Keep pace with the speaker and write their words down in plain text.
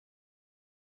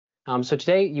So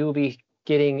today you will be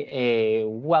getting a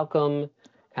welcome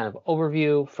kind of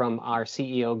overview from our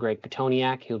CEO, Greg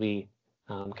Petoniak. He'll be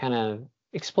kind of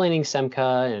explaining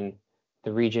SEMCA and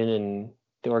the region and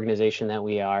the organization that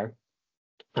we are.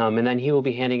 And then he will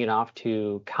be handing it off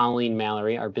to Colleen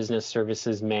Mallory, our business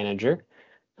services manager,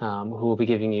 who will be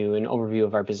giving you an overview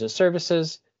of our business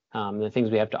services, the things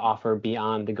we have to offer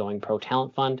beyond the Going Pro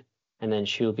Talent Fund. And then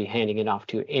she will be handing it off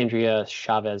to Andrea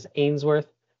Chavez Ainsworth,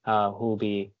 who will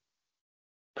be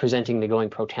presenting the Going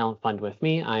Pro Talent Fund with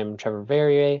me. I'm Trevor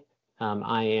Verrier.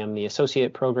 I am the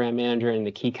Associate Program Manager and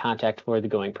the key contact for the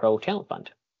Going Pro Talent Fund.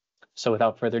 So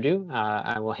without further ado,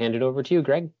 I will hand it over to you,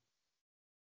 Greg.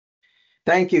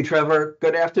 Thank you, Trevor.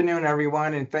 Good afternoon,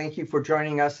 everyone, and thank you for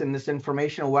joining us in this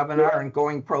informational webinar on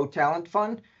Going Pro Talent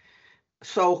Fund.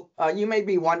 So you may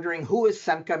be wondering, who is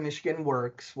SEMCA Michigan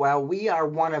Works? Well, we are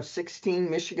one of 16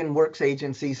 Michigan Works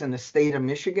agencies in the state of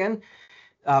Michigan,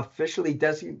 officially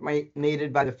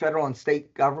designated by the federal and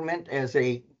state government as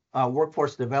a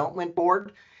workforce development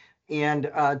board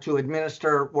and to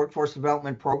administer workforce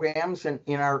development programs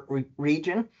in our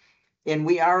region. And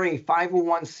we are a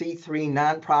 501c3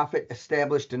 nonprofit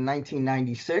established in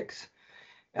 1996.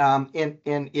 And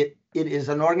it is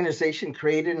an organization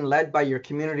created and led by your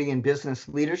community and business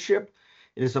leadership.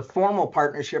 It is a formal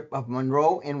partnership of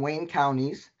Monroe and Wayne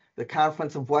counties, the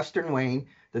Conference of Western Wayne,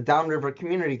 the Downriver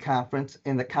Community Conference,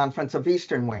 and the Conference of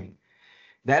Eastern Wayne.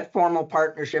 That formal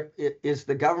partnership is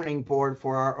the governing board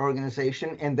for our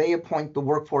organization, and they appoint the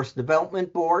Workforce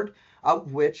Development Board,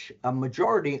 of which a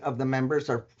majority of the members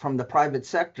are from the private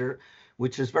sector,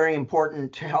 which is very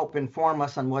important to help inform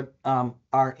us on what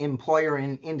our employer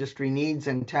and industry needs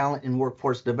and talent in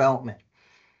workforce development.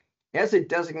 As a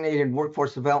designated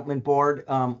Workforce Development Board,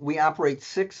 we operate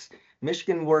 6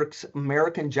 Michigan Works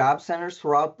American Job Centers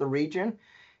throughout the region.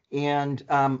 And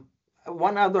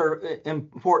one other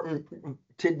important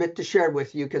tidbit to share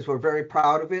with you, because we're very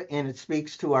proud of it, and it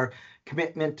speaks to our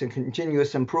commitment to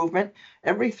continuous improvement.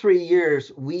 Every 3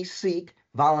 years, we seek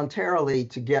voluntarily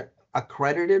to get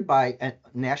accredited by a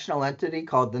national entity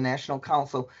called the National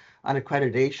Council on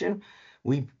Accreditation.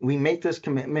 We make this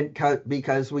commitment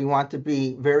because we want to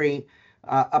be very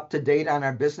up to date on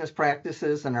our business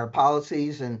practices and our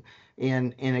policies, and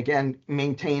again,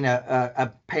 maintain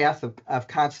a path of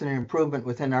constant improvement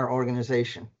within our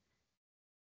organization.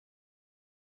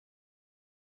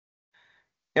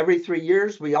 Every 3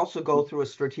 years, we also go through a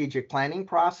strategic planning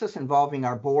process involving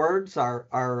our boards,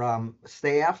 our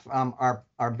staff,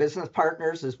 our business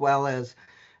partners, as well as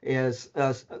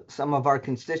some of our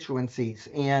constituencies.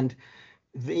 And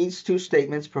these 2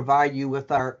 statements provide you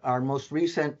with our most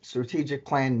recent strategic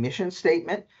plan mission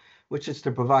statement, which is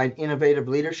to provide innovative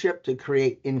leadership to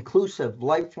create inclusive,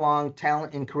 lifelong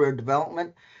talent and career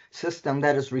development system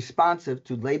that is responsive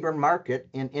to labor market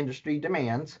and industry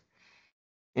demands.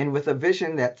 And with a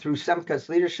vision that through SEMCA's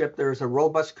leadership, there is a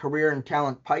robust career and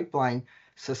talent pipeline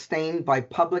sustained by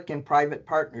public and private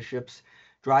partnerships,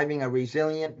 driving a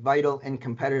resilient, vital, and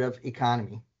competitive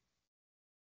economy.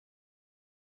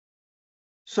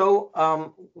 So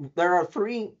there are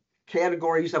 3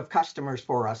 categories of customers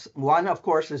for us. One, of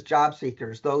course, is job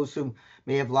seekers, those who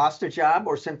may have lost a job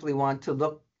or simply want to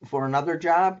look for another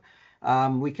job.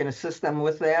 We can assist them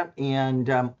with that,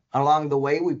 and along the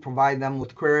way, we provide them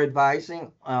with career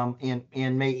advising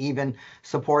and may even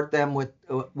support them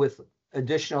with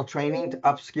additional training to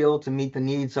upskill to meet the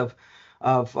needs of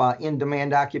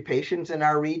in-demand occupations in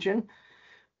our region.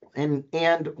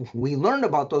 And we learn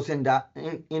about those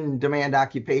in-demand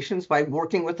occupations by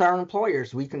working with our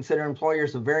employers. We consider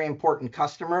employers a very important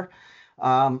customer.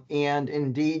 And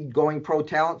indeed, Going Pro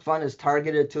Talent Fund is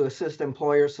targeted to assist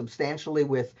employers substantially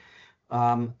with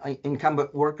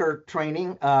incumbent worker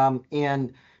training.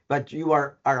 But you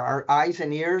are our eyes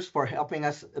and ears for helping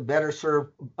us better serve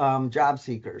job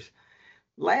seekers.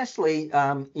 Lastly,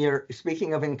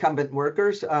 speaking of incumbent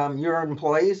workers, your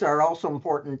employees are also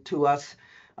important to us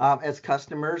as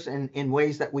customers in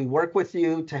ways that we work with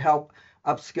you to help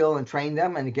upskill and train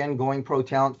them. And again, Going Pro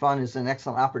Talent Fund is an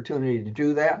excellent opportunity to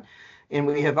do that. And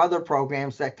we have other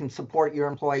programs that can support your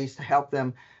employees to help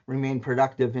them remain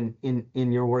productive in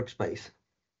your workspace.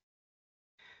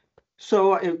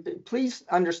 So please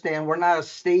understand, we're not a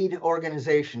staid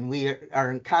organization. We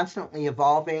are constantly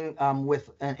evolving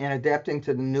with and adapting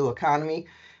to the new economy.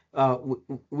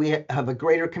 We have a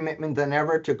greater commitment than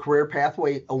ever to career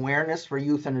pathway awareness for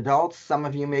youth and adults. Some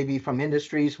of you may be from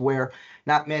industries where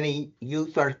not many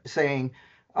youth are saying,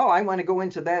 oh, I want to go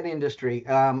into that industry.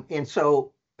 And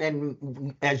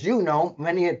as you know,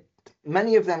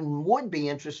 many of them would be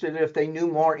interested if they knew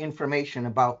more information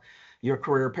about your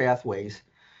career pathways.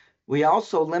 We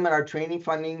also limit our training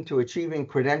funding to achieving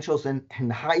credentials in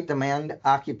high demand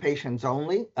occupations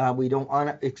only. We don't want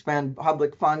to expend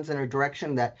public funds in a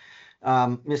direction that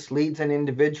misleads an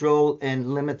individual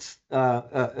and limits,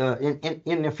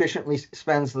 inefficiently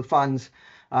spends the funds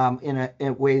in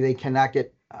a way they cannot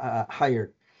get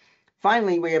hired.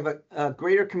 Finally, we have a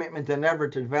greater commitment than ever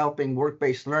to developing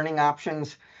work-based learning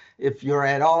options. If you're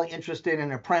at all interested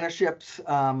in apprenticeships,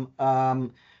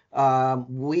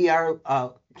 we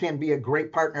can be a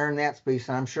great partner in that space,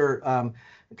 and I'm sure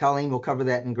Colleen will cover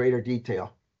that in greater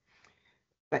detail.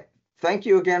 But thank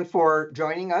you again for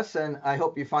joining us, and I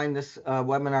hope you find this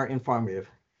webinar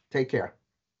informative. Take care.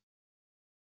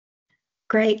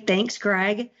 Great, thanks,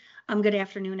 Greg. Good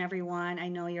afternoon, everyone. I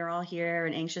know you're all here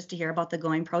and anxious to hear about the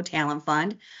Going Pro Talent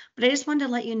Fund, but I just wanted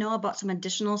to let you know about some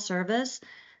additional services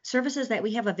that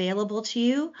we have available to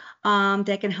you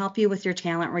that can help you with your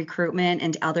talent recruitment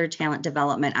and other talent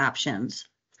development options.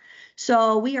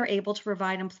 So we are able to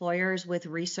provide employers with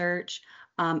research,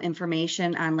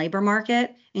 information on labor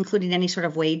market, including any sort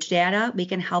of wage data. We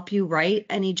can help you write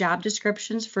any job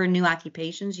descriptions for new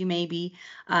occupations you may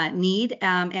need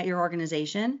at your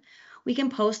organization. We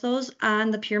can post those on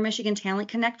the Pure Michigan Talent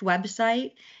Connect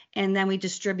website, and then we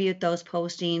distribute those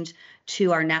postings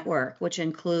to our network, which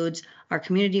includes our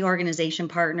community organization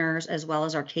partners, as well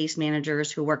as our case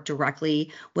managers who work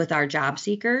directly with our job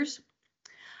seekers.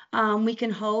 We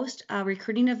can host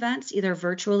recruiting events, either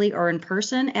virtually or in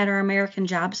person, at our American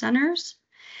Job Centers.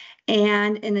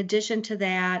 And in addition to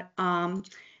that,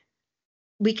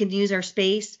 we can use our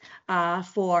space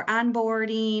for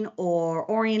onboarding or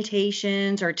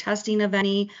orientations or testing of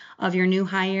any of your new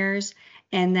hires.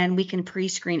 And then we can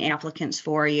pre-screen applicants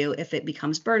for you if it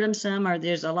becomes burdensome or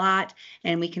there's a lot,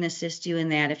 and we can assist you in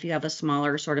that if you have a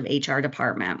smaller sort of HR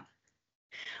department.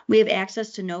 We have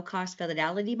access to no-cost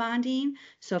fidelity bonding.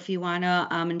 So if you want to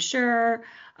ensure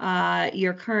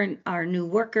our new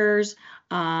workers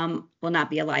will not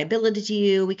be a liability to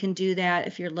you, we can do that.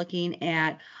 If you're looking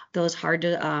at those hard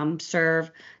to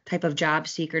serve type of job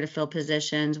seeker to fill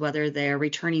positions, whether they're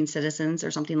returning citizens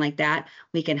or something like that,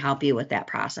 we can help you with that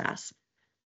process.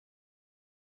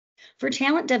 For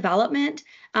talent development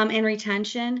and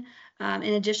retention, in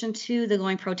addition to the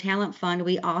Going Pro Talent Fund,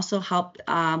 we also help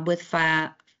with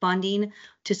funding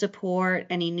to support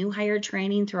any new hire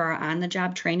training through our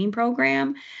on-the-job training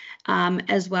program,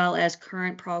 as well as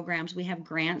current programs. We have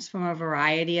grants from a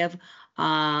variety of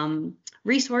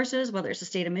resources, whether it's the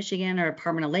state of Michigan or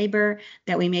Department of Labor,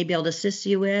 that we may be able to assist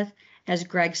you with. As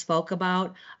Greg spoke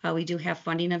about, we do have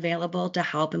funding available to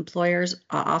help employers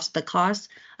offset the cost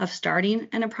of starting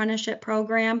an apprenticeship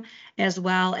program, as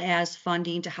well as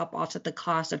funding to help offset the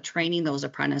cost of training those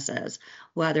apprentices,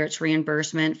 whether it's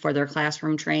reimbursement for their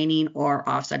classroom training or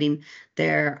offsetting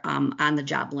their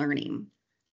on-the-job learning.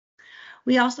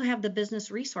 We also have the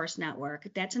Business Resource Network.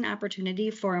 That's an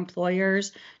opportunity for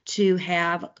employers to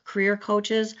have career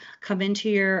coaches come into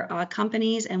your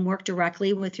companies and work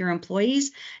directly with your employees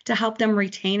to help them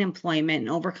retain employment and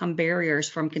overcome barriers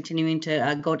from continuing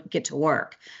to get to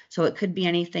work. So it could be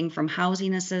anything from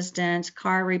housing assistance,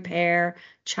 car repair,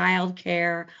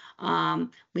 childcare.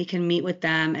 We can meet with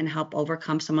them and help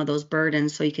overcome some of those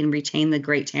burdens so you can retain the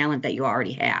great talent that you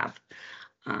already have.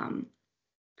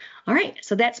 All right,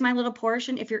 so that's my little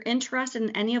portion. If you're interested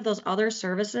in any of those other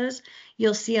services,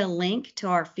 you'll see a link to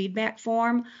our feedback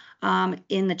form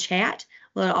in the chat.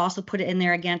 We'll also put it in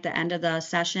there again at the end of the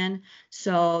session.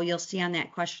 So you'll see on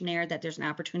that questionnaire that there's an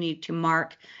opportunity to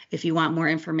mark if you want more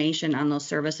information on those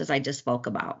services I just spoke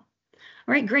about.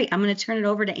 All right, great. I'm going to turn it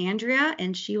over to Andrea,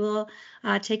 and she will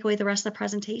take away the rest of the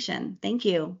presentation. Thank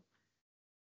you.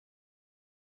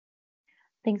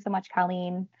 Thanks so much,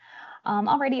 Colleen.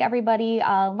 Alrighty, everybody,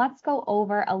 let's go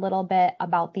over a little bit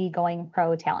about the Going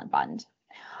Pro Talent Fund.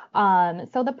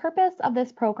 So the purpose of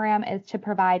this program is to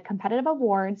provide competitive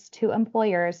awards to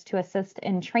employers to assist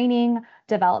in training,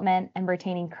 development, and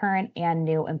retaining current and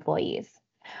new employees.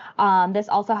 This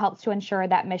also helps to ensure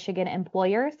that Michigan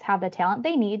employers have the talent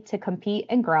they need to compete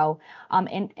and grow,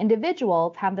 and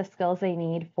individuals have the skills they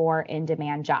need for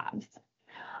in-demand jobs.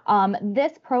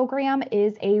 This program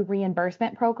is a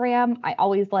reimbursement program. I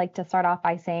always like to start off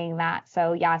by saying that.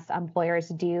 So yes, employers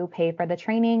do pay for the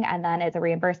training, and then it's a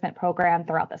reimbursement program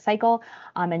throughout the cycle,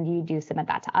 and you do submit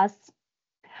that to us.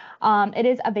 It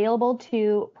is available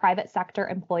to private sector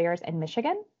employers in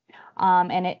Michigan,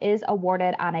 and it is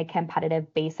awarded on a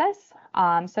competitive basis.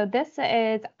 So this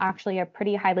is actually a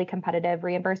pretty highly competitive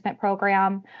reimbursement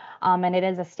program, and it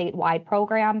is a statewide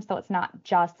program. So it's not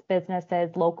just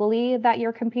businesses locally that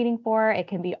you're competing for. It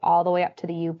can be all the way up to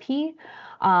the UP.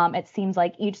 It seems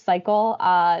like each cycle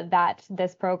that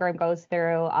this program goes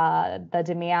through, the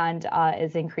demand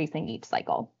is increasing each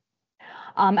cycle.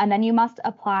 And then you must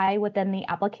apply within the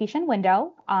application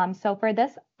window. So for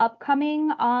this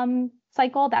upcoming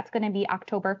cycle, that's going to be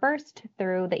October 1st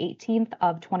through the 18th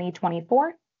of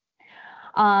 2024.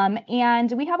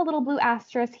 And we have a little blue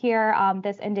asterisk here.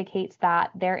 This indicates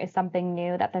that there is something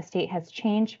new that the state has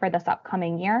changed for this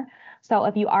upcoming year. So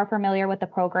if you are familiar with the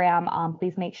program,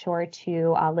 please make sure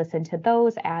to listen to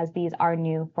those, as these are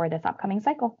new for this upcoming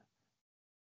cycle.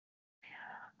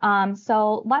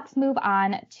 So let's move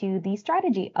on to the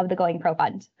strategy of the Going Pro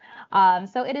Fund.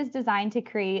 So it is designed to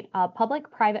create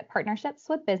public-private partnerships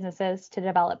with businesses to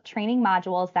develop training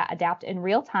modules that adapt in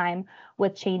real time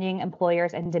with changing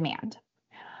employers and demand.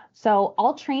 So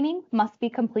all training must be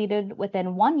completed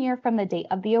within 1 year from the date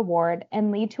of the award and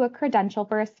lead to a credential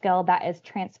for a skill that is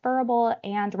transferable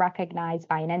and recognized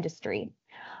by an industry.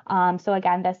 So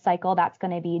again, this cycle, that's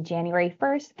going to be January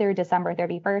 1st through December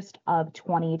 31st of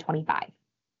 2025.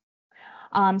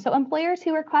 So employers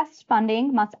who request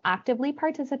funding must actively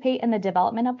participate in the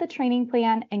development of the training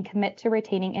plan and commit to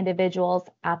retaining individuals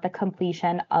at the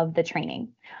completion of the training.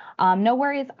 No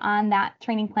worries on that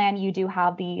training plan. You do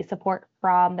have the support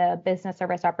from the business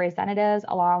service representatives,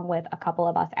 along with a couple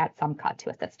of us at SEMCA to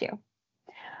assist you.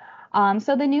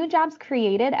 So the new jobs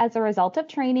created as a result of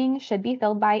training should be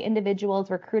filled by individuals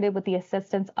recruited with the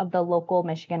assistance of the local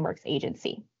Michigan Works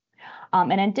agency.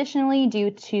 And additionally,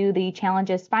 due to the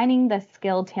challenges finding the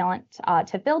skilled talent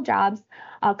to fill jobs,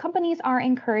 companies are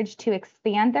encouraged to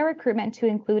expand their recruitment to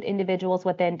include individuals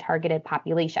within targeted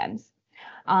populations.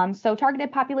 So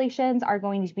targeted populations are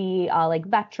going to be like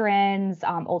veterans,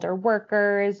 older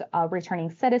workers,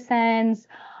 returning citizens,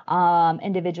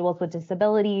 individuals with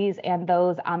disabilities, and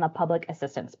those on the public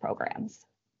assistance programs.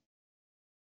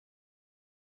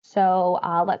 So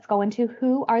let's go into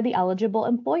who are the eligible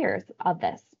employers of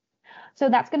this. So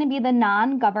that's going to be the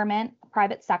non-government,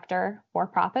 private sector,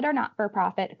 for-profit or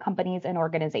not-for-profit companies and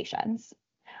organizations.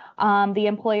 The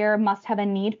employer must have a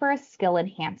need for a skill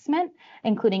enhancement,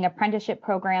 including apprenticeship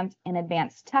programs and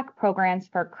advanced tech programs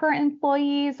for current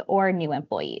employees or new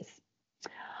employees.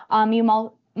 You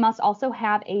must also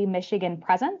have a Michigan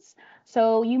presence.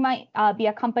 So you might be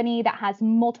a company that has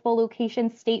multiple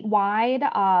locations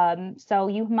statewide. So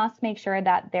you must make sure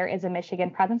that there is a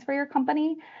Michigan presence for your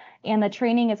company, and the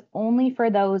training is only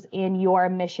for those in your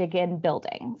Michigan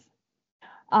buildings.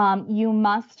 You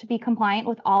must be compliant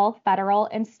with all federal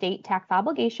and state tax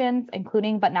obligations,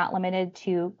 including but not limited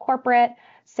to corporate,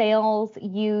 sales,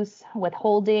 use,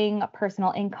 withholding,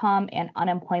 personal income, and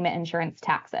unemployment insurance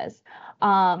taxes.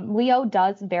 Leo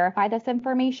does verify this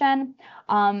information,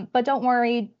 but don't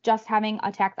worry, just having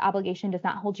a tax obligation does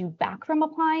not hold you back from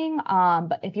applying.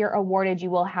 But if you're awarded, you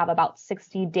will have about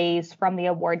 60 days from the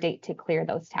award date to clear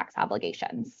those tax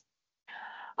obligations.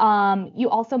 You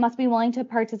also must be willing to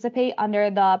participate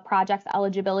under the project's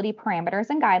eligibility parameters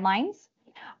and guidelines.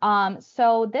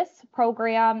 So this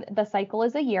program, the cycle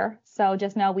is a year. So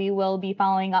just know we will be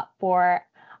following up for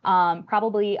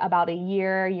probably about a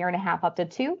year, year and a half, up to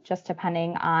 2, just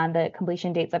depending on the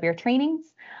completion dates of your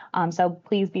trainings. So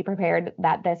please be prepared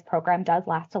that this program does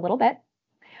last a little bit.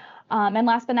 And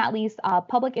last but not least,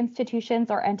 public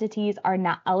institutions or entities are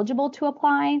not eligible to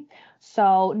apply.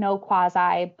 So no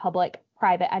quasi-public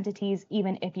private entities,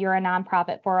 even if you're a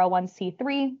nonprofit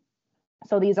 401c3.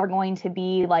 So these are going to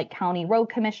be like county road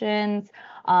commissions,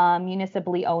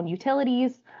 municipally owned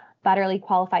utilities, federally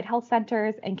qualified health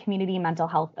centers, and community mental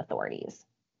health authorities.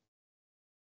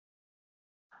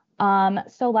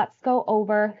 So let's go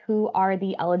over who are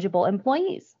the eligible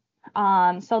employees.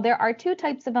 So there are 2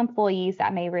 types of employees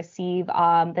that may receive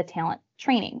the talent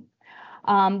training.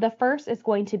 The first is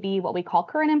going to be what we call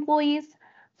current employees.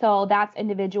 So that's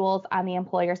individuals on the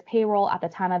employer's payroll at the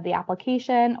time of the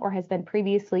application or has been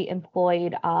previously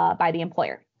employed by the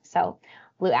employer. So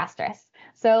blue asterisk.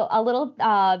 So a little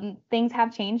things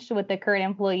have changed with the current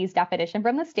employees definition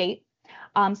from the state.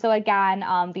 So again,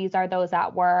 these are those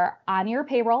that were on your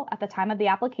payroll at the time of the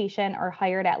application or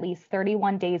hired at least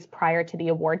 31 days prior to the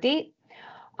award date.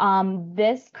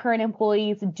 This current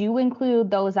employees do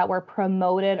include those that were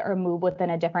promoted or moved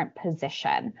within a different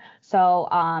position. So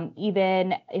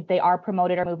even if they are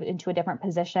promoted or moved into a different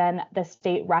position, the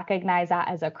state recognizes that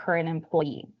as a current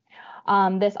employee.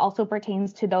 This also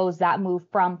pertains to those that move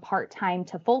from part-time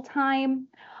to full-time,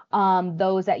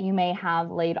 those that you may have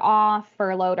laid off,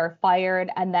 furloughed, or fired,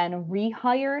 and then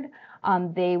rehired.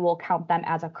 They will count them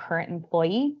as a current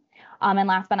employee. And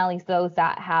last but not least, those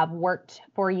that have worked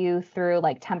for you through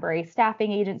like temporary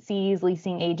staffing agencies,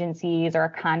 leasing agencies, or a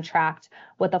contract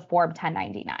with a Form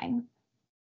 1099.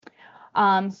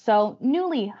 So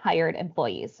newly hired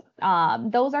employees,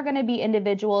 those are going to be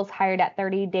individuals hired at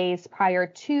 30 days prior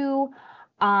to,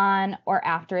 on, or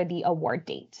after the award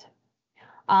date.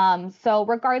 So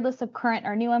regardless of current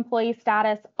or new employee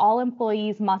status, all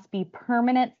employees must be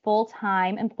permanent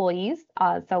full-time employees.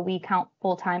 So we count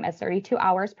full-time as 32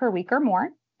 hours per week or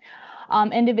more.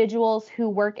 Individuals who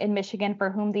work in Michigan for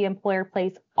whom the employer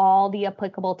pays all the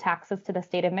applicable taxes to the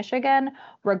state of Michigan,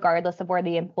 regardless of where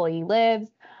the employee lives.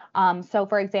 So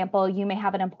for example, you may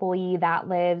have an employee that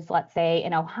lives, let's say,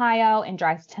 in Ohio and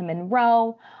drives to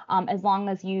Monroe. As long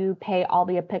as you pay all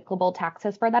the applicable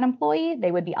taxes for that employee,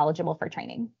 they would be eligible for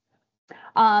training.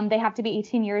 They have to be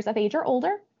 18 years of age or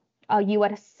older, a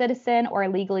U.S. citizen or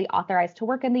legally authorized to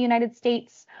work in the United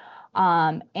States.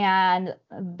 And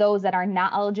those that are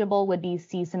not eligible would be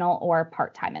seasonal or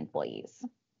part-time employees.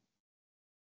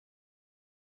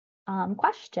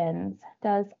 Questions?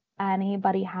 Does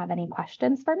anybody have any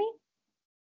questions for me?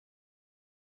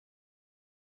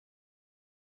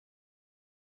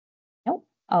 Nope.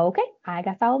 Okay, I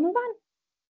guess I'll move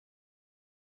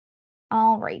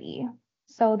on. Alrighty.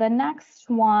 So the next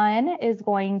one is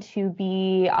going to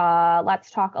be,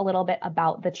 let's talk a little bit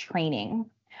about the training.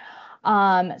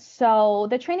 So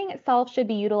the training itself should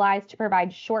be utilized to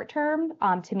provide short-term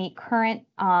to meet current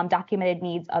documented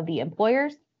needs of the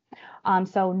employers.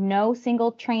 So no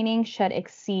single training should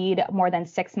exceed more than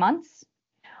 6 months.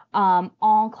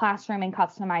 All classroom and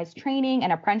customized training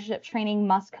and apprenticeship training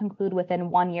must conclude within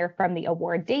 1 year from the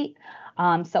award date.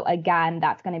 So again,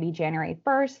 that's going to be January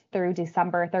 1st through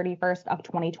December 31st of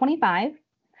 2025.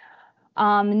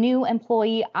 New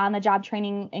employee on the job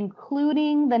training,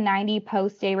 including the 90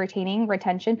 post-day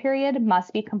retention period,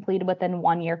 must be completed within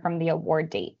 1 year from the award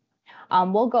date.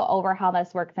 We'll go over how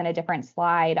this works in a different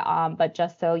slide, but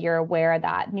just so you're aware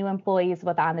that new employees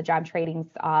with on-the-job trainings,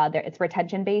 it's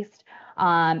retention-based,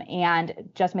 and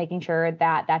just making sure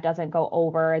that that doesn't go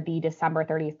over the December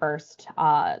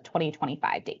 31st,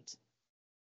 2025 date.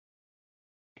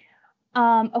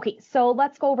 Okay, so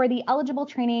let's go over the eligible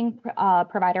training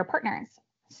provider partners.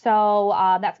 So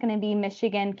that's going to be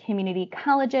Michigan community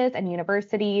colleges and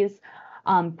universities,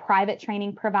 private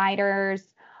training providers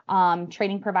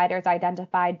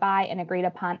identified by and agreed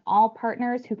upon all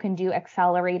partners who can do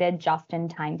accelerated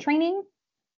just-in-time training.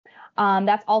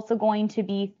 That's also going to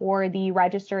be for the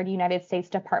registered United States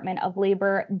Department of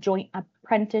Labor Joint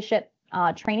Apprenticeship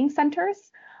Training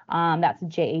Centers, that's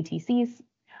JATCs.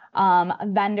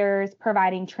 Vendors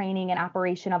providing training and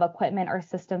operation of equipment or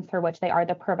systems for which they are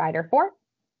the provider for.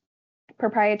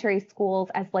 Proprietary schools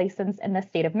as licensed in the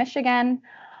state of Michigan.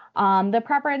 The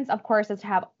preference, of course, is to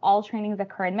have all trainings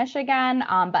occur in Michigan,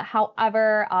 but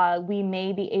however, we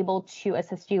may be able to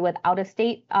assist you with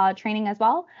out-of-state training as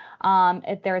well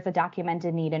if there is a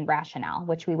documented need and rationale,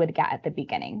 which we would get at the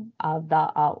beginning of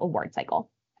the award cycle.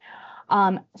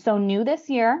 So new this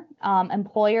year,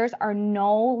 employers are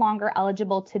no longer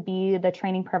eligible to be the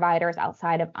training providers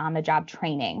outside of on-the-job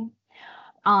training.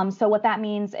 So what that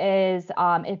means is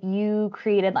if you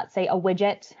created, let's say, a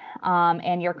widget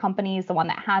and your company is the one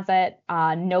that has it,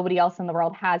 nobody else in the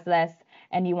world has this,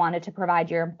 and you wanted to provide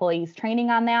your employees training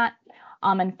on that,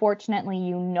 unfortunately,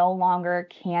 you no longer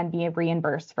can be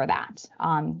reimbursed for that.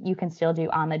 You can still do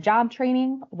on-the-job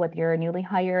training with your newly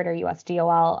hired or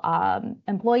USDOL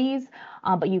employees,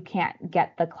 but you can't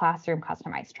get the classroom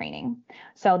customized training.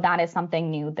 So that is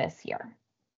something new this year.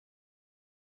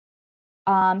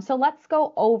 So let's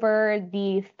go over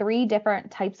the 3 different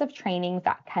types of trainings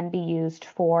that can be used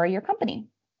for your company.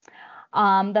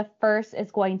 The first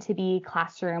is going to be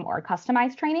classroom or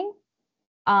customized training.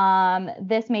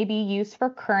 This may be used for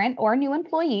current or new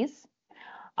employees,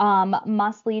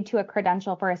 must lead to a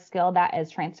credential for a skill that is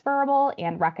transferable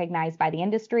and recognized by the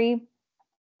industry.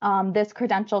 This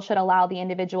credential should allow the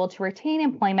individual to retain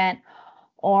employment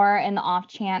or in the off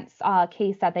chance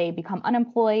case that they become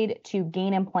unemployed to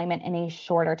gain employment in a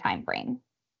shorter time frame.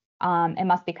 It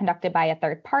must be conducted by a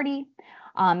third party,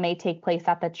 may take place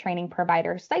at the training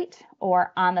provider site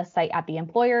or on the site at the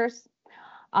employer's.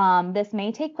 This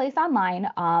may take place online,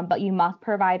 but you must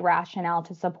provide rationale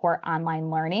to support online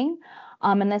learning.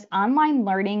 And this online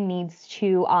learning needs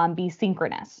to be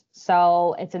synchronous.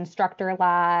 So it's instructor-led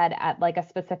at like a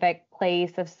specific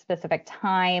place, a specific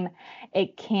time.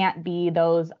 It can't be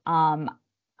those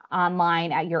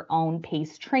online at your own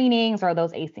pace trainings or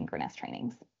those asynchronous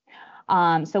trainings.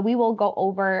 So we will go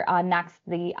over next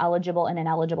the eligible and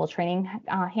ineligible training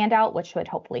handout, which would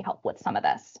hopefully help with some of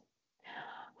this.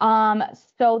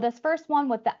 So this first one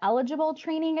with the eligible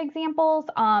training examples,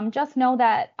 just know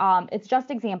that it's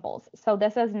just examples. So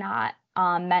this is not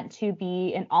meant to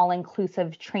be an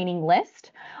all-inclusive training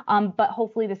list, but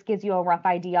hopefully this gives you a rough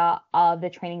idea of the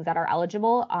trainings that are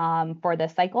eligible for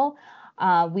this cycle.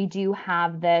 We do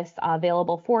have this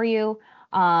available for you.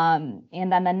 And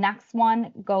then the next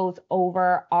one goes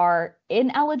over our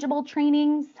ineligible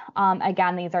trainings.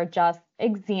 Again, these are just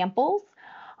examples.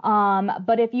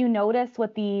 But if you notice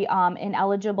with the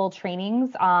ineligible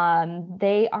trainings,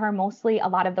 they are mostly a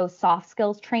lot of those soft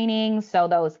skills trainings. So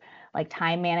those like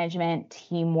time management,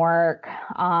 teamwork,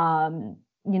 the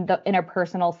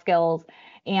interpersonal skills.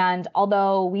 And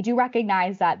although we do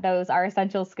recognize that those are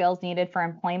essential skills needed for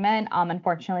employment,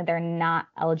 unfortunately, they're not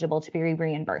eligible to be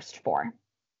reimbursed for.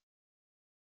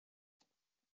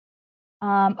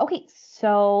 Okay,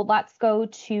 so let's go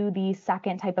to the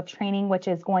second type of training, which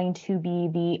is going to be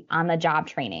the on-the-job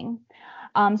training.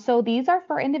 So these are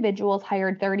for individuals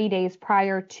hired 30 days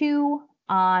prior to,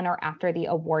 on, or after the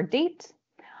award date.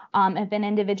 If an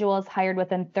individual is hired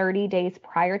within 30 days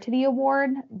prior to the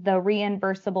award, the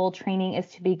reimbursable training is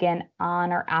to begin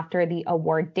on or after the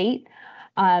award date.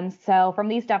 So from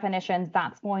these definitions,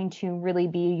 that's going to really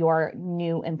be your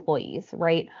new employees,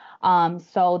 right?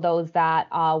 So those that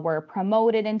were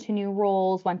promoted into new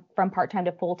roles, went from part-time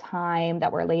to full-time,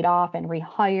 that were laid off and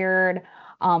rehired,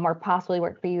 or possibly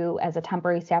work for you as a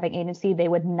temporary staffing agency, they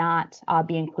would not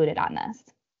be included on this.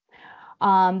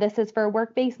 This is for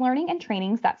work-based learning and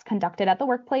trainings that's conducted at the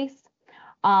workplace.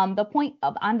 The point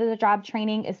of on-the-job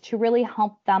training is to really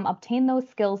help them obtain those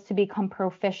skills to become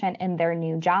proficient in their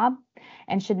new job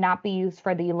and should not be used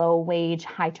for the low-wage,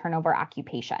 high-turnover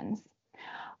occupations.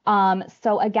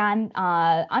 So again,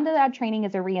 on-the-job training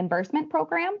is a reimbursement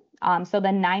program. So the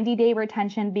 90-day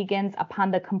retention begins upon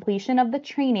the completion of the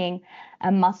training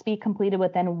and must be completed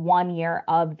within 1 year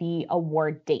of the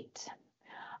award date.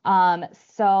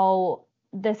 So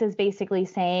this is basically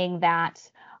saying that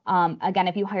again,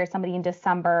 if you hire somebody in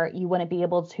December, you wouldn't be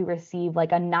able to receive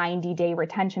like a 90-day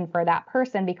retention for that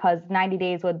person because 90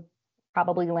 days would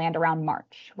probably land around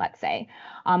March, let's say.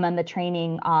 And the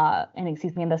training, and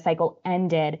the cycle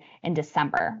ended in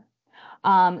December.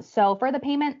 So for the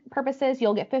payment purposes,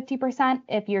 you'll get 50%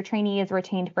 if your trainee is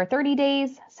retained for 30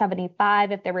 days,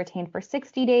 75 if they're retained for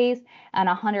 60 days, and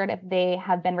 100 if they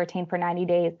have been retained for 90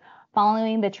 days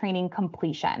following the training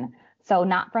completion. So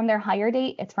not from their hire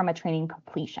date, it's from a training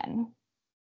completion.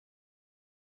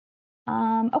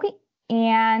 Okay,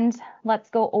 and let's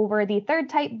go over the third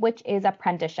type, which is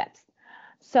apprenticeships.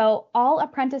 So all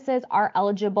apprentices are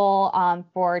eligible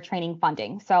for training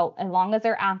funding. So as long as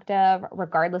they're active,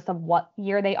 regardless of what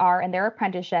year they are in their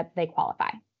apprenticeship, they qualify.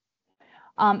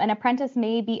 An apprentice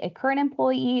may be a current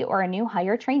employee or a new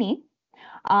hire trainee.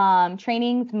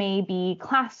 Trainings may be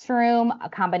classroom, a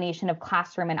combination of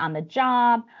classroom and on the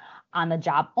job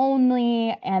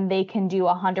only, and they can do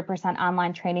 100%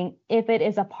 online training if it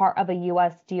is a part of a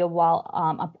US DOL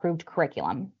approved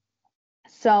curriculum.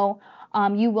 So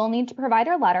you will need to provide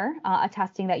a letter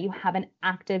attesting that you have an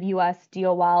active US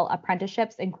DOL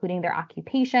apprenticeships, including their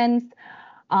occupations.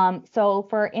 So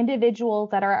for individuals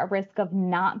that are at risk of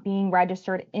not being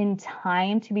registered in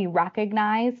time to be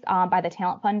recognized by the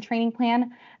Talent Fund training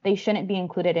plan, they shouldn't be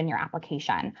included in your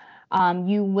application.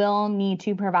 You will need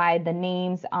to provide the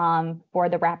names for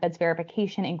the Rapids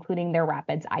verification, including their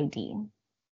Rapids ID.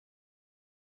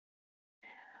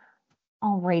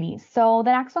 Alrighty, so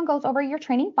the next one goes over your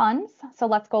training funds. So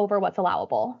let's go over what's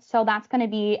allowable. So that's going to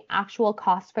be actual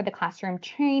costs for the classroom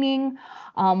training,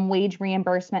 wage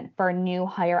reimbursement for new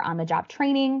hire on the job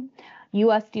training,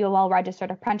 US DOL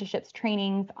registered apprenticeships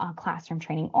trainings, classroom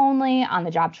training only, on the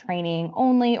job training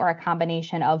only, or a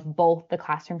combination of both the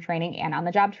classroom training and on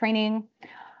the job training.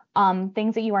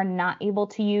 Things that you are not able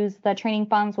to use the training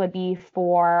funds would be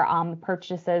for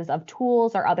purchases of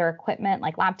tools or other equipment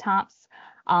like laptops,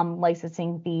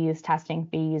 licensing fees, testing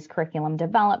fees, curriculum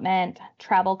development,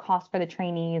 travel costs for the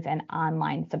trainees, and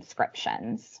online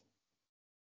subscriptions.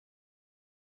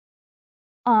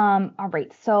 All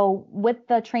right, so with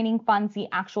the training funds, the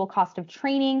actual cost of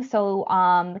training, so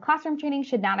the classroom training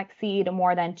should not exceed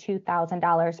more than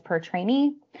 $2,000 per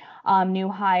trainee. New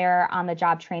hire on the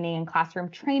job training and classroom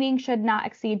training should not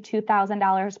exceed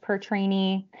 $2,000 per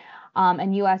trainee.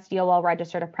 And US DOL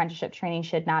registered apprenticeship training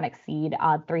should not exceed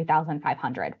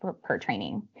 $3,500 per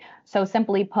training. So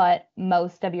simply put,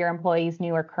 most of your employees,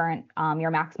 new or current,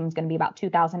 your maximum is going to be about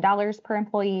 $2,000 per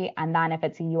employee. And then if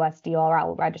it's a US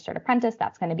DOL registered apprentice,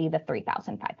 that's going to be the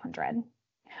 $3,500.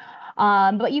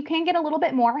 But you can get a little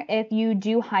bit more if you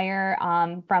do hire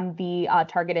from the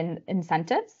target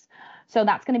incentives. So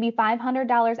that's going to be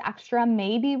 $500 extra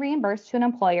may be reimbursed to an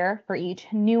employer for each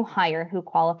new hire who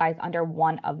qualifies under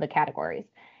one of the categories.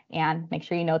 And make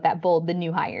sure you note that bold, the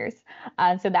new hires.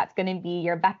 So that's going to be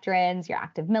your veterans, your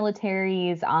active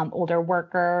militaries, older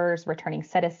workers, returning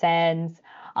citizens,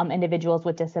 individuals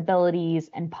with disabilities,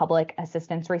 and public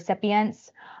assistance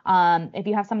recipients. If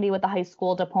you have somebody with a high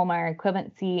school diploma or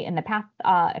equivalency in the path,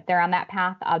 if they're on that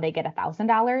path, they get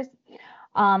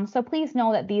 $1,000. So please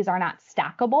know that these are not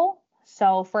stackable.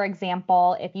 So for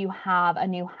example, if you have a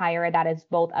new hire that is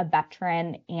both a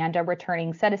veteran and a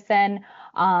returning citizen,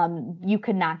 you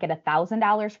could not get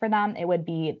 $1,000 for them. It would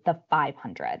be the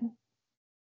 500.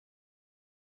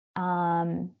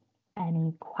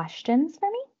 Any questions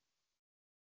for me?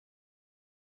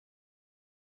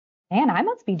 Man, I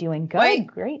must be doing good. Wait,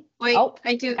 Great. Wait, Oh,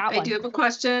 I do have a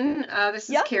question. This is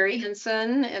Yeah. Carrie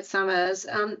Henson at Summers.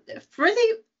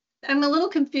 I'm a little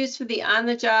confused for the on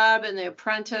the job and the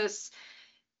apprentice.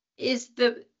 Is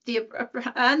the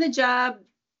on the job,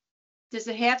 does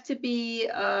it have to be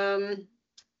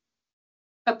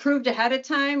approved ahead of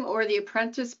time, or the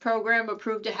apprentice program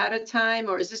approved ahead of time?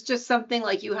 Or is this just something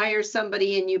like you hire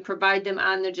somebody and you provide them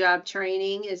on the job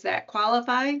training? Is that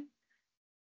qualify?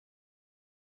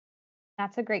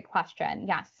 That's a great question.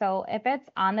 Yes. So if it's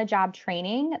on the job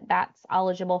training, that's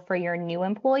eligible for your new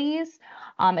employees.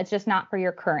 It's just not for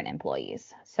your current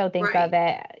employees. So think of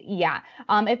it, yeah.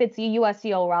 If it's a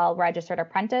USCOL registered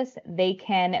apprentice, they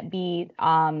can be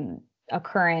a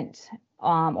current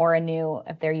or a new.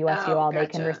 If they're USCOL, they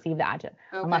can receive the adjunct.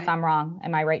 Okay. Unless I'm wrong.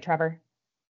 Am I right, Trevor?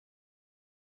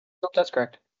 Nope, that's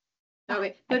correct.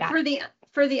 Okay, but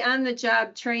for the on the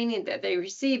job training that they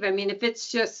receive, I mean, if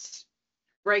it's just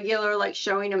regular, like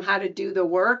showing them how to do the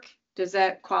work, does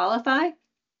that qualify?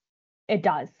 It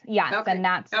does. Yes. Okay. And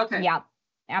that's, okay. Yeah,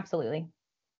 absolutely.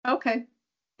 Okay.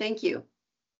 Thank you.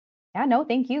 Yeah, no,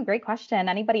 thank you. Great question.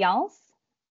 Anybody else?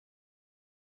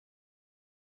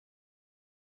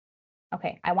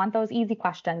 Okay, I want those easy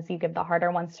questions. You give the harder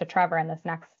ones to Trevor in this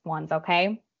next ones,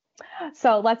 okay?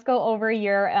 So let's go over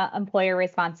your employer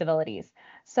responsibilities.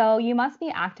 So you must be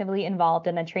actively involved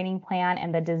in the training plan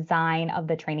and the design of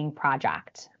the training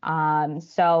project.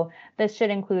 So this should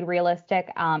include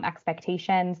realistic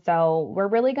expectations. So we're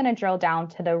really going to drill down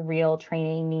to the real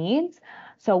training needs.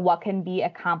 So what can be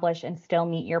accomplished and still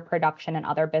meet your production and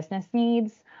other business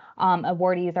needs.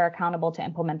 Awardees are accountable to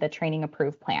implement the training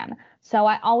approved plan. So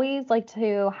I always like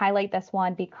to highlight this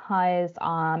one because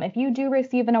if you do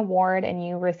receive an award and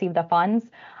you receive the funds,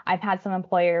 I've had some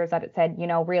employers that it said, you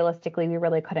know, realistically, we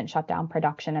really couldn't shut down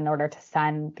production in order to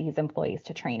send these employees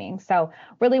to training. So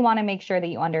really want to make sure that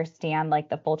you understand like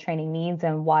the full training needs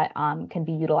and what can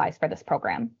be utilized for this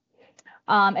program.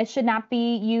 It should not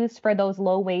be used for those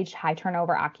low wage, high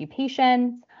turnover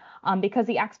occupations. Because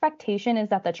the expectation is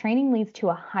that the training leads to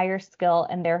a higher skill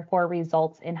and therefore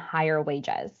results in higher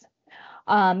wages.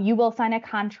 You will sign a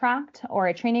contract or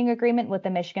a training agreement with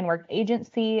the Michigan Work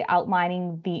Agency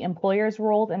outlining the employer's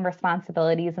roles and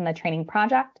responsibilities in the training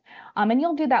project. And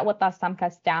you'll do that with the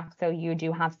SEMCA staff, so you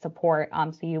do have support,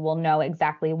 so you will know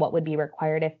exactly what would be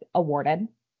required if awarded.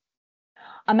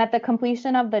 At the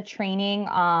completion of the training,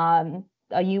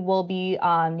 you will be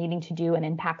needing to do an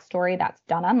impact story that's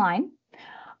done online.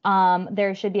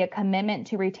 There should be a commitment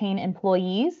to retain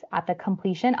employees at the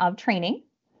completion of training,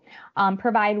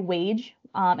 provide wage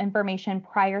information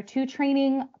prior to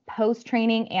training,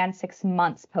 post-training, and 6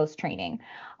 months post-training.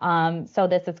 So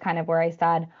this is kind of where I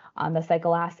said the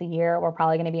cycle lasts a year. We're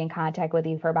probably going to be in contact with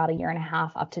you for about 1.5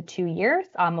 years up to 2 years.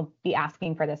 We'll be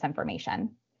asking for this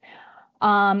information.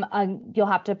 You'll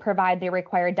have to provide the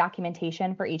required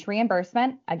documentation for each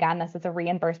reimbursement. Again, this is a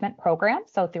reimbursement program.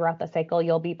 So throughout the cycle,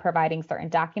 you'll be providing certain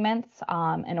documents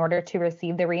in order to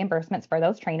receive the reimbursements for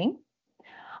those training.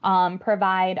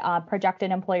 Provide projected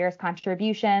employer's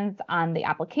contributions on the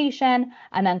application,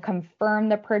 and then confirm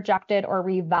the projected or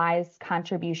revised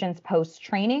contributions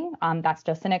post-training. That's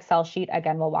just an Excel sheet.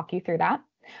 Again, we'll walk you through that.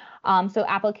 So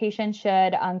application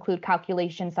should include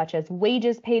calculations such as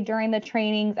wages paid during the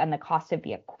trainings and the cost of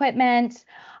the equipment,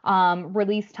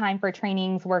 release time for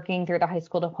trainings working through the high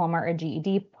school diploma or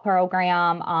GED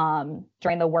program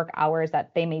during the work hours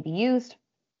that they may be used.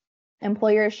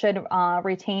 Employers should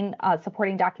retain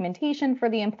supporting documentation for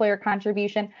the employer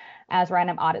contribution as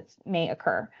random audits may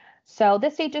occur. So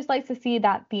this state just likes to see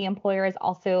that the employer is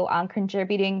also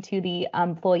contributing to the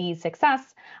employee's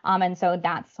success. And so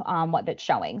that's what it's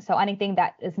showing. So anything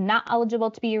that is not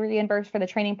eligible to be reimbursed for the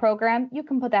training program, you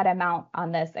can put that amount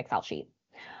on this Excel sheet.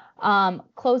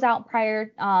 Close out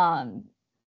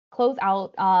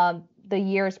the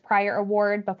year's prior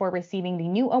award before receiving the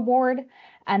new award,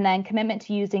 and then commitment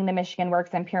to using the Michigan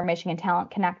Works and Pure Michigan Talent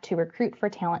Connect to recruit for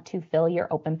talent to fill your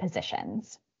open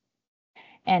positions.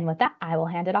 And with that, I will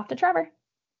hand it off to Trevor.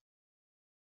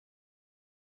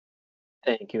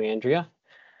 Thank you, Andrea.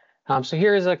 So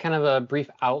here is a kind of a brief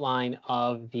outline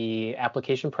of the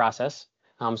application process.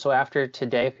 So after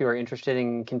today, if you are interested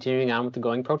in continuing on with the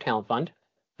Going Pro Talent Fund,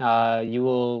 you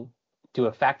will do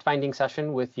a fact-finding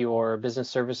session with your business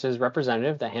services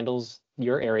representative that handles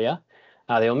your area.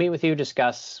 They will meet with you,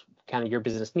 discuss kind of your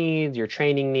business needs, your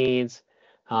training needs,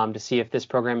 to see if this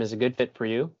program is a good fit for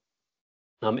you.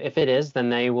 If it is, then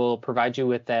they will provide you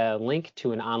with a link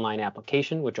to an online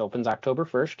application, which opens October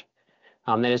 1st.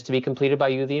 That is to be completed by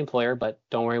you, the employer, but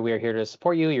don't worry, we are here to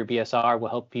support you. Your BSR will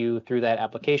help you through that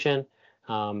application.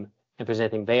 If there's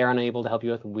anything they are unable to help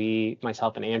you with,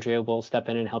 myself and Andrea will step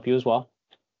in and help you as well.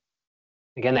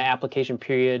 Again, the application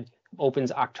period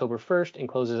opens October 1st and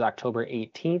closes October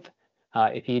 18th.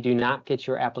 If you do not get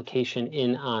your application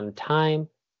in on time,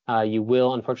 you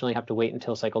will unfortunately have to wait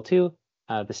until cycle 2.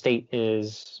 The state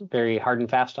is very hard and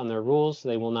fast on their rules.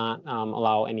 They will not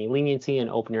allow any leniency and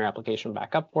open your application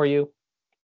back up for you.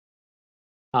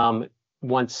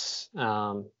 Once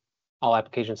all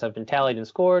applications have been tallied and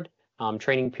scored,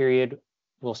 training period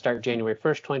will start January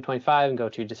 1st, 2025 and go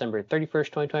to December 31st,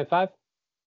 2025.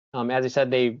 As I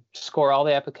said, they score all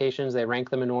the applications, they rank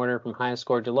them in order from highest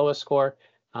score to lowest score,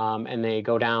 and they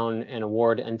go down and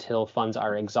award until funds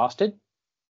are exhausted.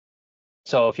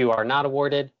 So if you are not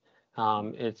awarded,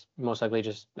 it's most likely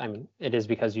just, it is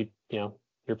because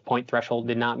your point threshold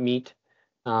did not meet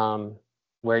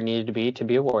where it needed to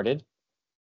be awarded.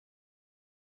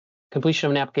 Completion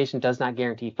of an application does not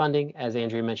guarantee funding. As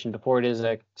Andrea mentioned before, it is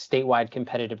a statewide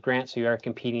competitive grant, so you are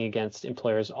competing against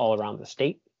employers all around the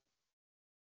state.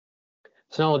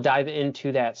 So now we'll dive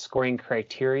into that scoring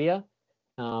criteria.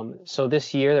 So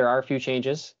this year there are a few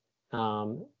changes.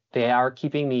 They are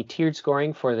keeping the tiered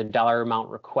scoring for the dollar amount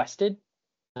requested.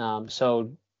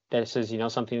 So this is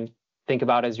something to think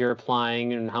about as you're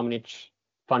applying and how much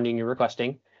funding you're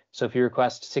requesting. So if you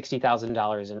request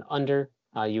 $60,000 and under,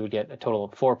 you would get a total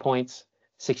of 4 points.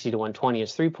 60 to 120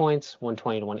 is 3 points.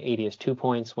 120 to 180 is 2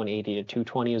 points. 180 to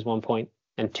 220 is 1 point,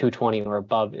 and 220 or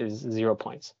above is 0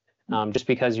 points. Just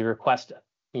because you request,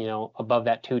 above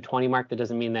that 220 mark, that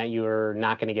doesn't mean that you're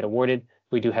not going to get awarded.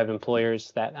 We do have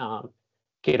employers that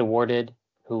get awarded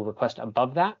who request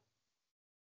above that.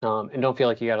 And don't feel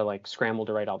like you got to scramble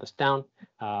to write all this down.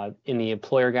 In the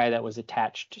employer guide that was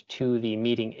attached to the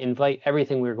meeting invite,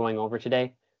 everything we're going over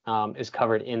today is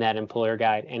covered in that employer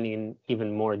guide and in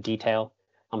even more detail.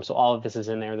 So all of this is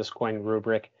in there, the scoring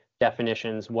rubric,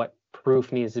 definitions, what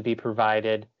proof needs to be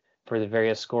provided for the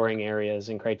various scoring areas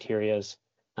and criterias.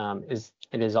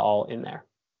 It is all in there.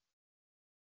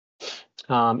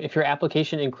 If your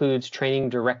application includes training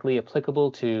directly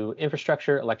applicable to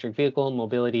infrastructure, electric vehicle,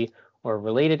 mobility, or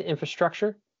related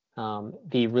infrastructure,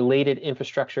 the related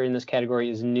infrastructure in this category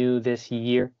is new this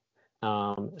year.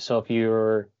 So if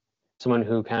you're someone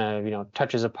who kind of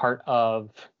touches a part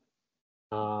of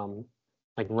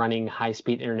running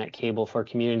high-speed internet cable for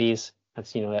communities,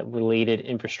 that's that related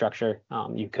infrastructure,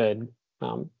 you could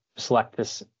select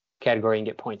this category and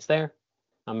get points there.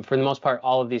 For the most part,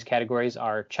 all of these categories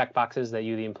are checkboxes that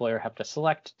you, the employer, have to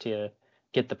select to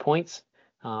get the points.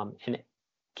 And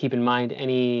keep in mind,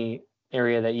 any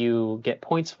area that you get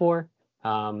points for,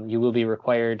 you will be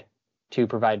required to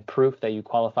provide proof that you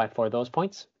qualify for those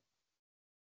points.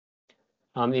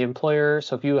 The employer,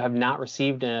 so if you have not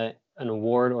received an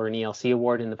award or an ELC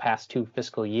award in the past 2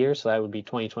 fiscal years, so that would be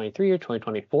 2023 or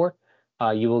 2024,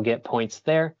 you will get points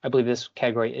there. I believe this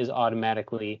category is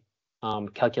automatically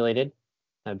calculated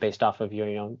based off of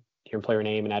your employer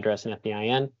name and address and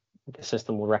FEIN. The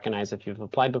system will recognize if you've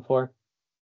applied before,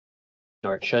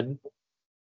 or it should.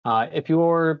 If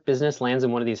your business lands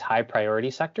in one of these high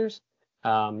priority sectors,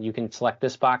 you can select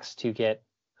this box to get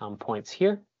points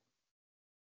here.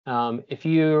 If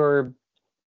your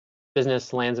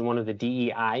business lands in one of the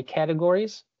DEI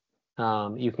categories,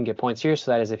 you can get points here.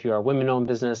 So that is if you are a women-owned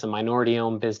business, a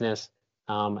minority-owned business,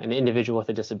 an individual with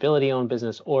a disability-owned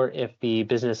business, or if the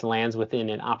business lands within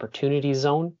an opportunity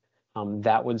zone,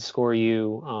 that would score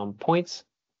you points.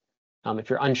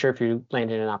 If you're unsure if you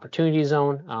land in an opportunity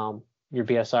zone, your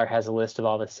BSR has a list of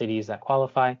all the cities that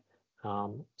qualify.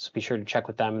 So be sure to check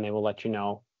with them and they will let you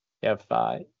know if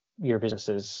your business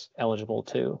is eligible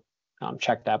to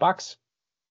check that box.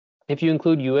 If you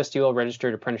include USDOL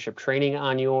registered apprenticeship training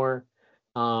on your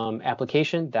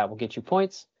application, that will get you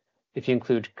points. If you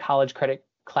include college credit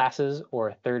classes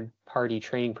or third-party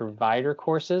training provider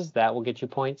courses, that will get you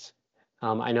points.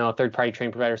 I know a third-party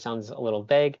training provider sounds a little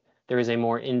vague. There is a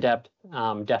more in-depth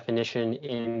definition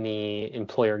in the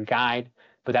employer guide,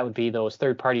 but that would be those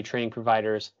third-party training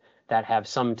providers that have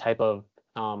some type of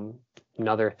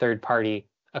another third-party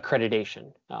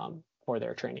accreditation for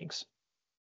their trainings.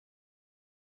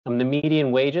 The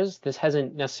median wages, this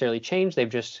hasn't necessarily changed. They've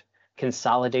just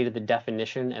consolidated the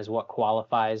definition as what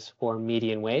qualifies for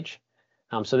median wage.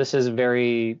 So this is a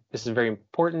very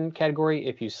important category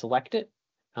if you select it,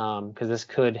 because this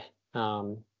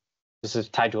is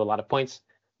tied to a lot of points.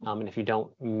 And if you don't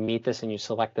meet this and you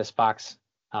select this box,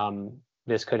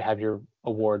 this could have your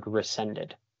award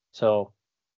rescinded. So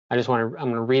I'm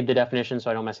going to read the definition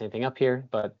so I don't mess anything up here.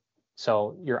 But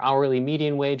so your hourly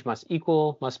median wage must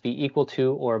be equal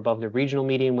to or above the regional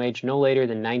median wage no later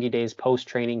than 90 days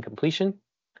post-training completion.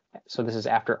 So this is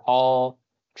after all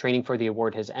training for the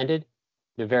award has ended.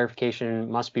 The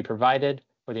verification must be provided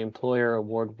or the employer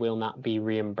award will not be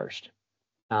reimbursed.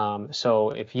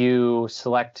 So if you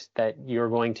select that you're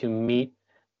going to meet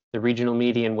the regional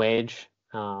median wage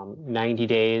 90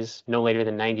 days, no later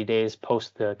than 90 days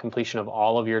post the completion of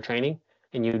all of your training,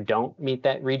 and you don't meet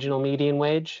that regional median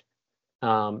wage,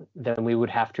 then we would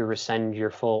have to rescind your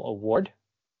full award.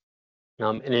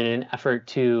 And in an effort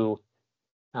to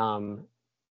not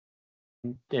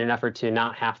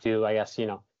have to, I guess,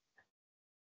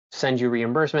 send you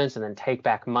reimbursements and then take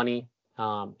back money,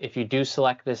 if you do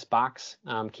select this box,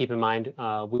 keep in mind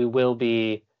we will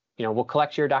be, we'll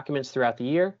collect your documents throughout the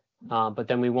year, but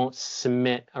then we won't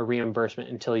submit a reimbursement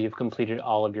until you've completed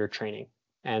all of your training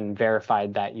and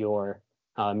verified that your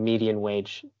median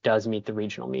wage does meet the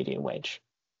regional median wage.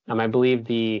 I believe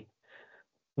the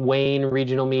Wayne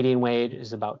regional median wage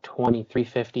is about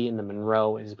 $23.50 and the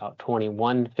Monroe is about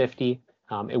 $21.50.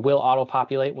 It will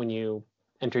auto-populate when you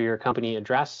enter your company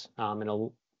address, and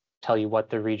it'll tell you what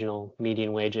the regional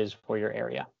median wage is for your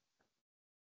area.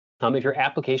 If your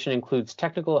application includes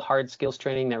technical hard skills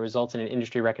training that results in an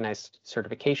industry recognized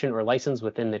certification or license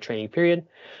within the training period,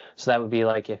 so that would be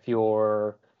like if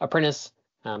your apprentice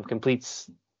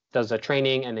does a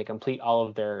training and they complete all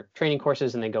of their training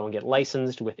courses and they go and get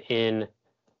licensed within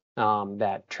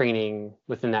that training,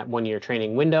 within that 1 year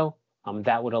training window,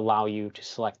 that would allow you to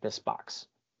select this box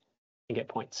and get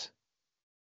points.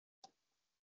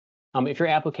 If your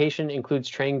application includes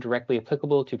training directly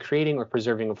applicable to creating or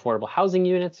preserving affordable housing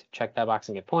units, check that box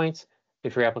and get points.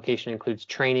 If your application includes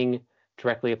training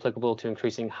directly applicable to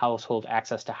increasing household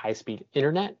access to high-speed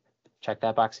internet, check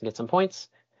that box and get some points.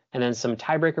 And then some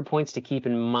tiebreaker points to keep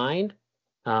in mind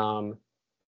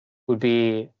would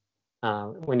be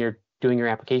when you're doing your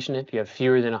application, if you have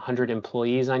fewer than 100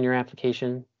 employees on your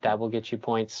application, that will get you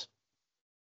points.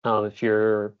 If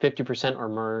you're 50% or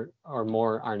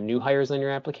more are new hires on your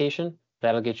application,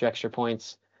 that'll get you extra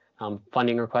points.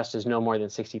 Funding request is no more than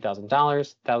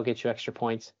 $60,000, that'll get you extra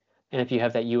points. And if you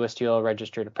have that USDO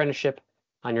registered apprenticeship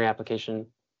on your application,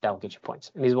 that'll get you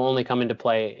points. And these will only come into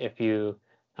play if it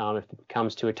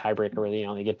comes to a tiebreaker where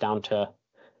they get down to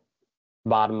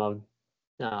bottom of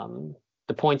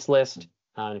the points list.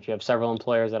 If you have several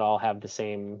employers that all have the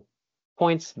same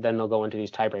points, then they'll go into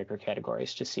these tiebreaker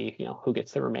categories to see who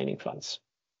gets the remaining funds.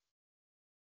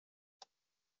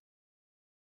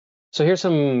 So here's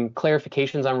some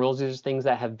clarifications on rules. These are things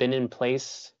that have been in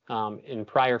place in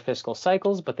prior fiscal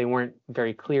cycles, but they weren't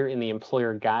very clear in the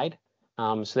employer guide.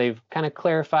 So they've kind of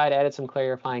clarified, added some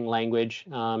clarifying language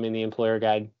in the employer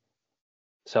guide.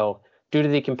 So due to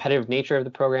the competitive nature of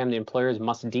the program, the employers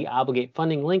must de-obligate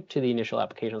funding linked to the initial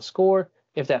application score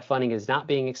if that funding is not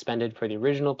being expended for the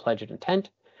original pledged intent,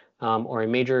 or a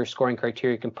major scoring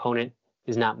criteria component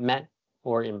is not met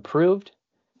or improved.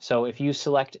 So if you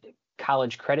select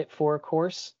college credit for a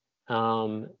course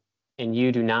and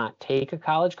you do not take a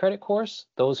college credit course,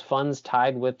 those funds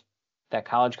tied with that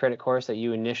college credit course that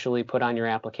you initially put on your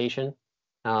application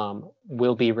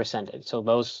will be rescinded.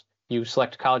 So you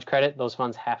select college credit, those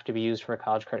funds have to be used for a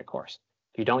college credit course.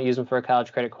 If you don't use them for a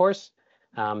college credit course,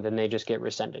 then they just get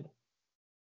rescinded.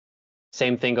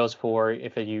 Same thing goes for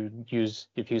if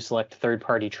you select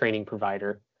third-party training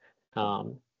provider,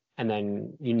 and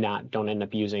then you don't end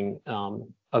up using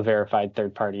a verified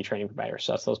third-party training provider.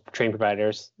 So that's those training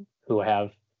providers who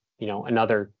have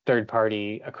another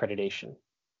third-party accreditation.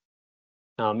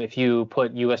 If you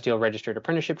put USDO registered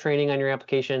apprenticeship training on your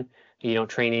application, you don't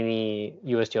train any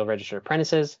USDO registered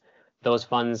apprentices, those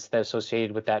funds that are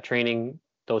associated with that training,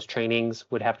 those trainings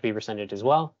would have to be rescinded as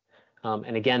well.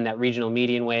 And again, that regional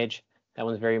median wage, that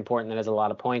one's very important. That has a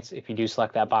lot of points. If you do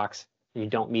select that box, you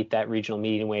don't meet that regional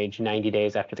median wage 90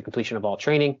 days after the completion of all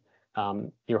training,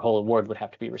 your whole award would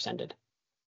have to be rescinded.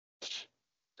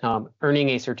 Earning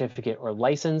a certificate or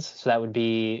license. So that would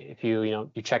be if you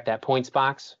check that points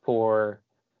box for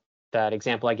that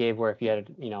example I gave, where if you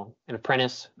had an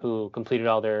apprentice who completed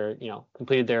all their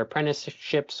completed their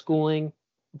apprenticeship schooling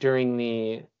during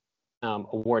the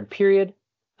award period,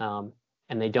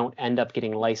 and they don't end up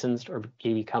getting licensed or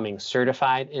becoming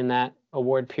certified in that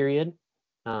award period,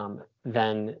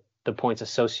 then the points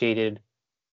associated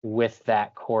with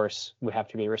that course would have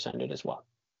to be rescinded as well.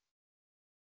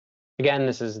 Again,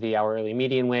 this is the hourly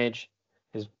median wage.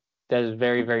 That is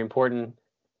very, very important.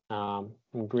 We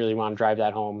really want to drive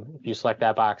that home. If you select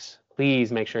that box,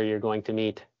 please make sure you're going to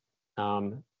meet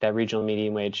that regional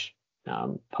median wage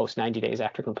post 90 days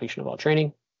after completion of all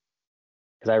training.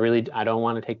 Because I don't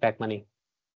want to take back money.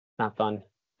 Not fun.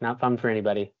 Not fun for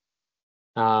anybody.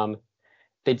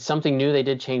 Something new they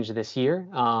did change this year.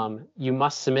 You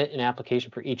must submit an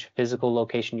application for each physical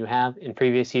location you have. In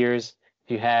previous years,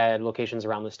 if you had locations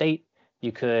around the state,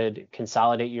 you could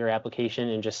consolidate your application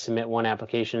and just submit one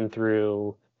application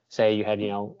through, say you had,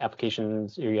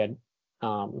 applications, or you had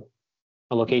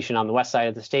a location on the west side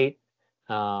of the state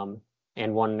and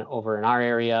one over in our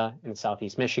area in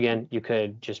Southeast Michigan. You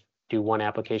could just do one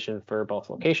application for both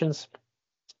locations.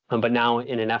 But now,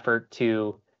 in an effort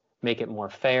to make it more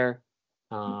fair,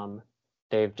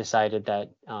 they've decided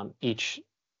that each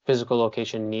physical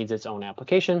location needs its own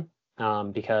application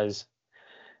because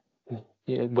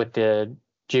with the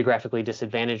geographically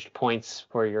disadvantaged points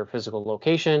for your physical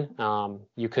location,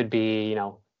 you could be,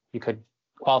 you could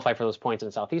qualify for those points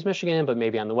in Southeast Michigan, but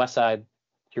maybe on the west side,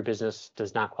 your business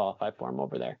does not qualify for them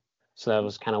over there. So that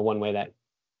was kind of one way that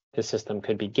the system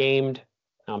could be gamed.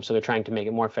 So they're trying to make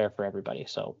it more fair for everybody.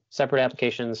 So separate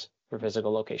applications for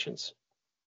physical locations.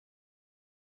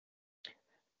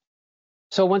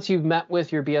 So once you've met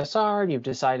with your BSR and you've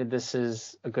decided this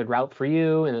is a good route for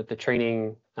you and that the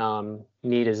training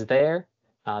need is there,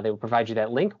 they will provide you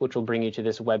that link, which will bring you to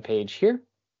this web page here.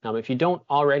 If you don't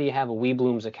already have a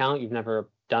WeBlooms account, you've never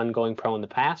done Going Pro in the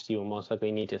past, you will most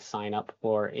likely need to sign up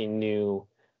for a new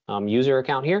user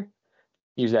account here.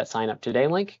 Use that sign up today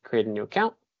link, create a new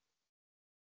account.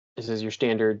 This is your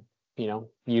standard,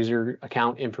 user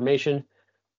account information.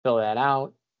 Fill that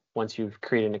out. Once you've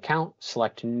created an account,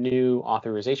 select New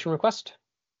Authorization Request.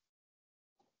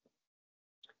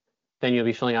 Then you'll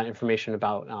be filling out information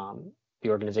about the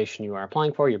organization you are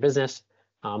applying for, your business.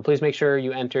 Please make sure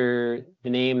you enter the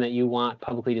name that you want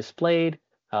publicly displayed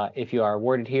if you are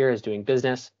awarded here as doing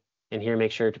business. And here,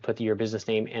 make sure to put your business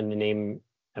name and the name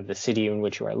of the city in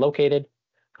which you are located.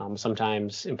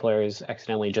 Sometimes employers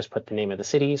accidentally just put the name of the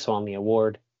city, so on the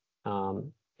award,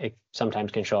 it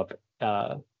sometimes can show up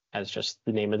as just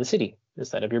the name of the city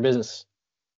instead of your business.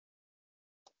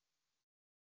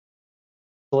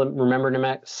 Remember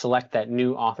to select that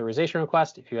new authorization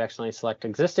request. If you accidentally select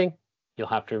existing, you'll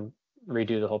have to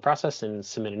redo the whole process and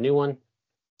submit a new one.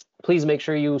 Please make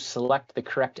sure you select the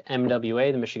correct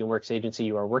MWA, the Michigan Works Agency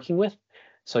you are working with.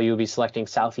 So you'll be selecting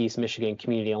Southeast Michigan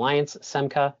Community Alliance,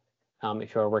 SEMCA.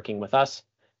 If you are working with us,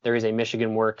 there is a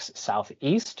Michigan Works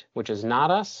Southeast, which is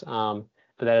not us,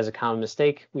 but that is a common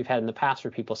mistake we've had in the past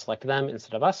where people select them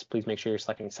instead of us. Please make sure you're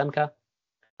selecting SEMCA.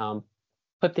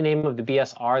 Put the name of the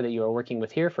BSR that you are working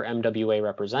with here for MWA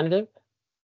representative.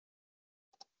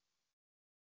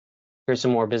 Here's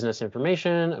some more business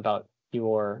information about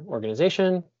your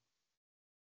organization.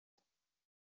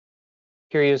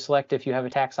 Here you select if you have a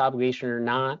tax obligation or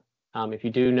not. If you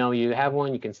do know you have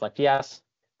one, you can select yes.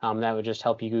 That would just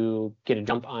help you get a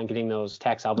jump on getting those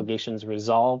tax obligations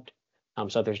resolved.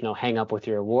 So there's no hang up with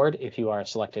your award if you are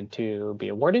selected to be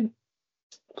awarded.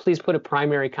 Please put a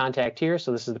primary contact here.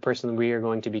 So this is the person we are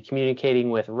going to be communicating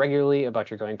with regularly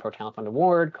about your Going Pro Talent Fund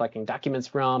award, collecting documents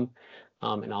from,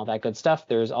 and all that good stuff.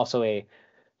 There's also a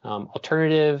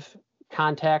alternative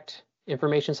contact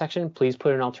information section. Please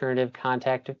put an alternative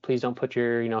contact. Please don't put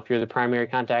your, if you're the primary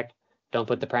contact, don't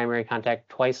put the primary contact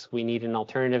twice. We need an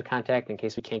alternative contact in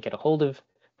case we can't get a hold of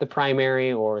the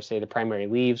primary, or say the primary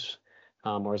leaves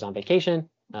or is on vacation.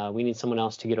 We need someone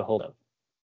else to get a hold of.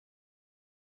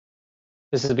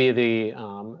 This will be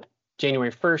the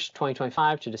January 1st,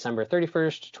 2025 to December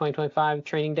 31st, 2025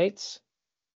 training dates.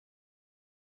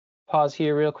 Pause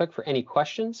here real quick for any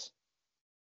questions.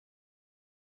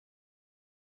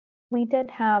 We did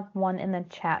have one in the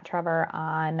chat, Trevor,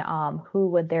 on who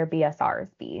would their BSRs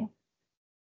be?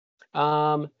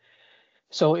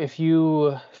 So if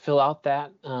you fill out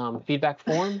that feedback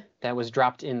form that was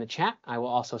dropped in the chat, I will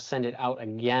also send it out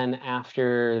again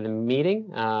after the meeting.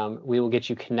 We will get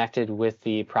you connected with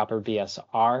the proper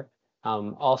BSR.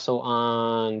 Also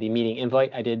on the meeting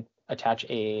invite, I did attach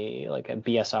a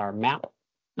BSR map.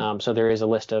 So there is a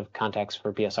list of contacts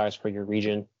for BSRs for your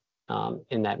region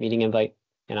in that meeting invite,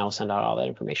 and I will send out all that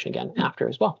information again after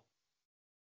as well.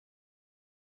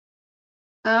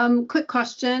 Quick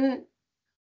question.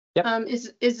 Yep.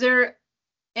 Is there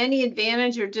any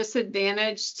advantage or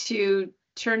disadvantage to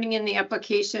turning in the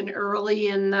application early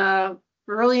in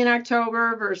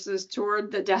October versus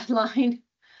toward the deadline?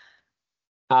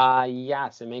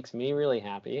 Yes, it makes me really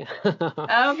happy.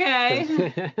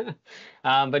 Okay.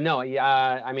 But no,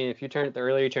 yeah, I mean, if you turn it, the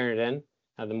earlier you turn it in,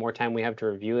 the more time we have to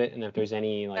review it. And if there's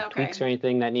any like tweaks or Okay.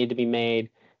 anything that need to be made,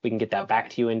 we can get that back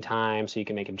Okay. to you in time so you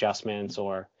can make adjustments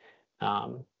or,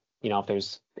 if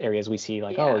there's areas we see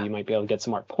like, oh, Yeah. you might be able to get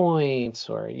some more points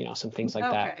or, some things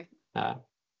like that. Okay.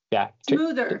 Yeah,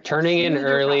 turning in Smoother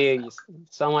early, process.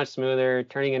 so much smoother.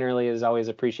 Turning in early is always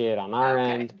appreciated on our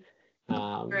Okay. end.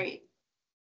 Great.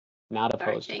 Not All right.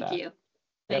 opposed to Thank that. you. Yep.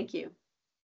 Thank you.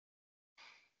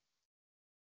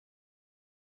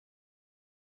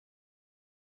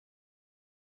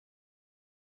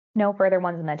 No further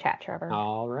ones in the chat, Trevor.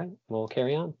 All right, we'll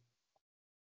carry on.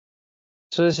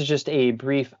 So this is just a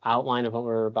brief outline of what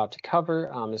we're about to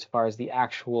cover as far as the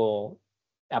actual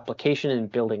application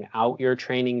and building out your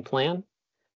training plan.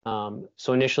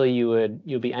 So initially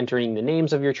you'll be entering the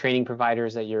names of your training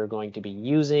providers that you're going to be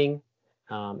using.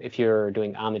 If you're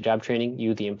doing on-the-job training,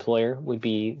 you, the employer, would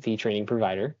be the training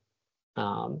provider.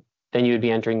 Then you would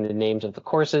be entering the names of the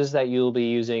courses that you'll be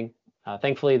using.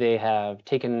 Thankfully, they have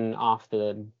taken off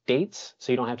the dates,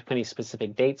 so you don't have to put any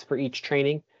specific dates for each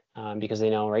training because they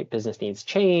know, right, business needs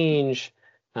change,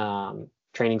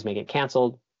 trainings may get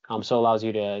canceled. So it allows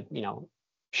you to,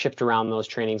 shift around those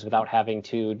trainings without having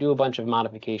to do a bunch of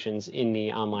modifications in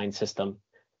the online system,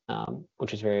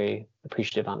 which is very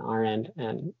appreciative on our end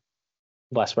and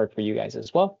less work for you guys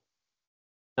as well.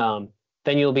 Then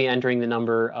you'll be entering the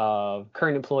number of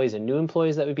current employees and new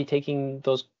employees that would be taking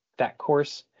that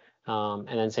course. And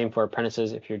then same for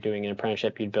apprentices. If you're doing an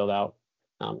apprenticeship, you'd build out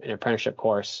an apprenticeship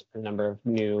course, the number of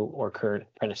new or current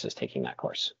apprentices taking that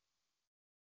course.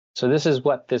 So this is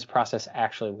what this process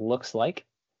actually looks like.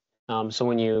 So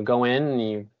when you go in and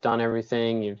you've done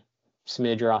everything, you've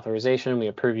submitted your authorization, we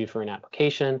approve you for an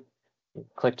application, you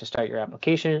click to start your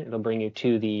application, it'll bring you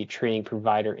to the training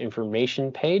provider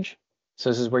information page. So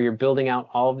this is where you're building out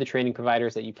all of the training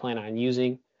providers that you plan on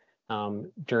using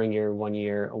during your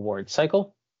 1-year award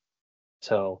cycle.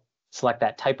 So select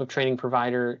that type of training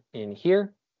provider in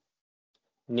here,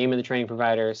 name of the training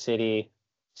provider, city,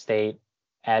 state,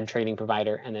 add training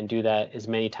provider, and then do that as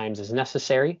many times as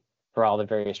necessary for all the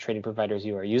various training providers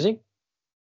you are using.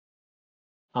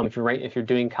 If you're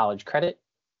doing college credit,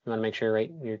 you want to make sure,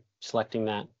 you're selecting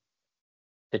that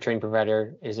the training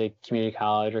provider is a community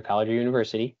college or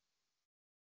university.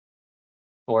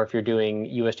 Or if you're doing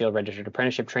USDL registered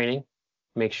apprenticeship training,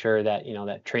 make sure that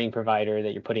that training provider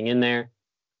that you're putting in there,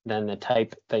 then the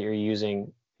type that you're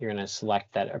using, you're going to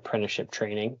select that apprenticeship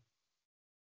training.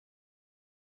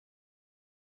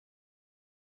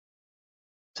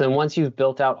 So then once you've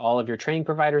built out all of your training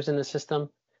providers in the system,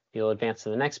 you'll advance to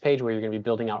the next page where you're going to be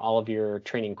building out all of your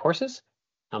training courses.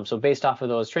 So based off of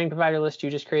those training provider lists you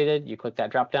just created, you click that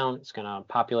drop down, it's going to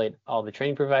populate all the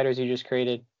training providers you just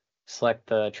created, select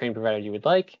the training provider you would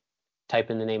like, type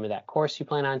in the name of that course you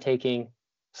plan on taking,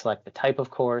 select the type of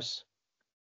course.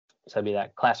 So that'd be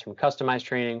that classroom customized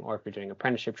training, or if you're doing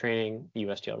apprenticeship training,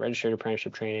 USDL registered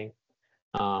apprenticeship training.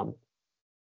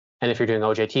 And if you're doing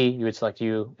OJT, you would select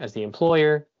you as the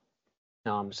employer.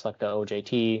 Select the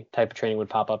OJT, type of training would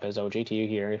pop up as OJT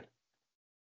here.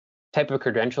 Type of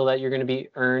credential that you're going to be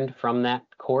earned from that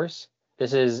course.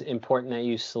 This is important that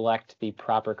you select the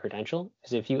proper credential,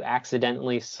 because if you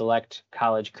accidentally select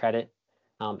college credit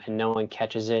and no one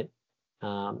catches it,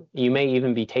 you may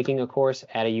even be taking a course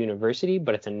at a university,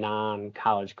 but it's a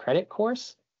non-college credit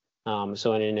course.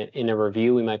 So in a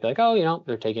review, we might be like, oh,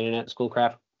 they're taking it at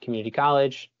Schoolcraft Community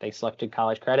College. They selected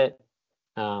college credit.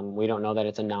 We don't know that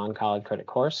it's a non-college credit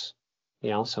course,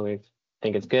 so we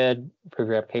think it's good. Approve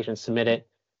your application, submit it.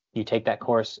 You take that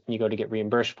course and you go to get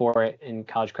reimbursed for it and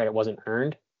college credit wasn't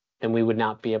earned, then we would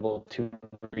not be able to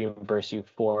reimburse you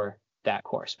for that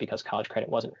course because college credit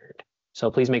wasn't earned.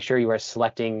 So please make sure you are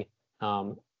selecting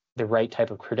the right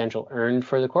type of credential earned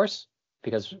for the course,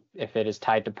 because if it is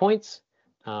tied to points,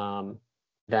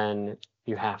 then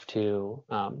you have to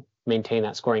maintain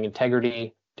that scoring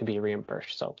integrity to be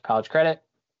reimbursed. So college credit,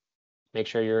 make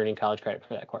sure you're earning college credit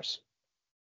for that course.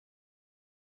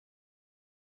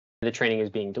 The training is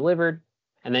being delivered,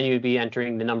 and then you'd be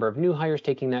entering the number of new hires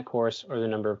taking that course or the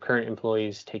number of current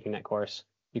employees taking that course.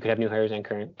 You could have new hires and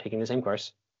current taking the same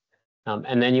course.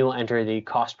 And then you'll enter the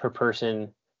cost per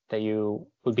person that you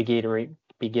would be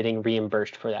getting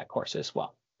reimbursed for that course as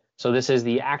well. So this is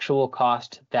the actual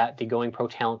cost that the Going Pro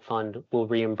Talent Fund will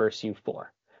reimburse you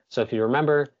for. So if you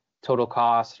remember, total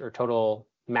cost or total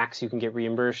max you can get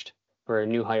reimbursed for a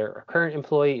new hire or current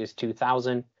employee is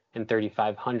 $2,000 and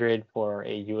 $3,500 for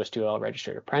a USDL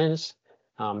registered apprentice.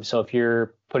 So if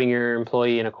you're putting your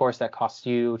employee in a course that costs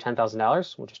you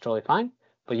 $10,000, which is totally fine,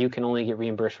 but you can only get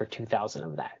reimbursed for 2,000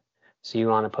 of that. So you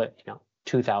want to put,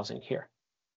 2,000 here.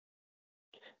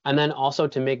 And then also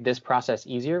to make this process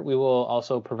easier, we will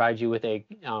also provide you with a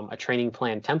training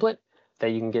plan template that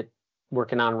you can get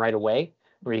working on right away,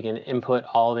 where you can input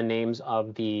all the names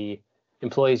of the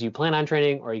employees you plan on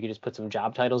training, or you can just put some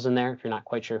job titles in there if you're not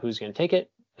quite sure who's going to take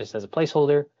it, just as a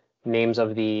placeholder, names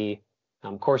of the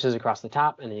courses across the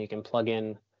top, and then you can plug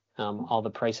in all the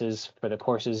prices for the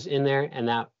courses in there, and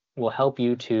that will help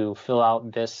you to fill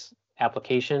out this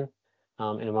application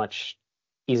in a much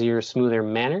easier, smoother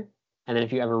manner. And then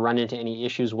if you ever run into any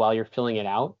issues while you're filling it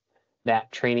out,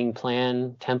 that training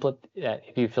plan template,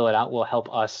 if you fill it out, will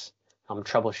help us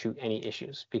troubleshoot any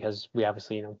issues, because we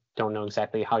obviously don't know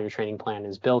exactly how your training plan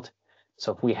is built.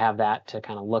 So if we have that to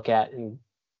kind of look at and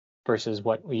versus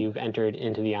what you've entered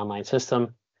into the online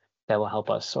system, that will help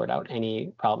us sort out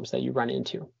any problems that you run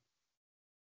into.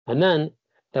 And then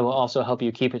that will also help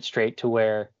you keep it straight to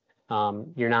where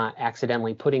you're not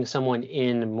accidentally putting someone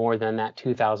in more than that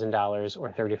 $2,000 or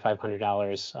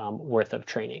 $3,500 worth of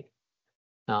training.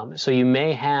 So you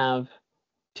may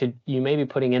be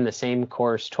putting in the same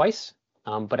course twice,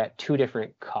 but at two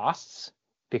different costs,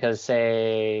 because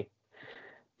say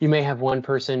you may have one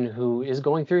person who is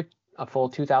going through a full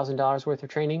 $2,000 worth of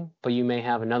training, but you may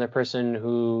have another person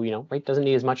who, doesn't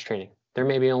need as much training. They're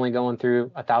maybe only going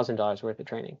through $1,000 worth of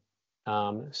training.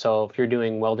 So if you're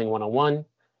doing welding 101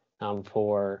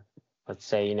 for, let's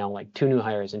say, like 2 new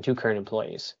hires and 2 current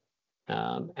employees,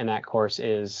 and that course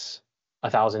is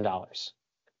 $1,000.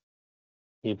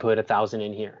 You put 1,000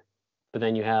 in here, but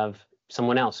then you have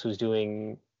someone else who's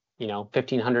doing,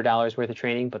 $1,500 worth of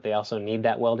training, but they also need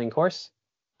that welding course.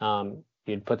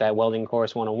 You'd put that welding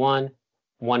course 101,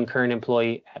 1 current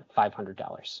employee at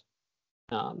 $500.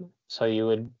 So you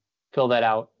would fill that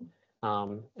out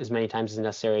as many times as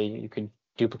necessary. You could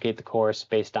duplicate the course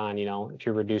based on, if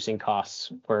you're reducing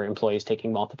costs for employees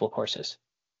taking multiple courses.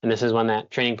 And this is when that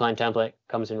training plan template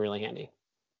comes in really handy.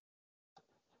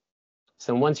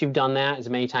 So once you've done that as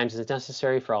many times as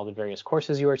necessary for all the various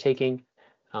courses you are taking,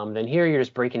 then here you're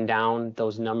just breaking down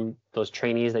those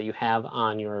trainees that you have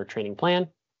on your training plan.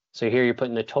 So here you're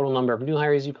putting the total number of new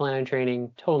hires you plan on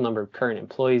training, total number of current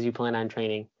employees you plan on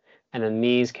training, and then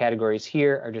these categories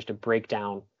here are just a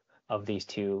breakdown of these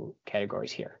 2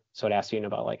 categories here. So it asks you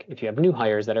about, like, if you have new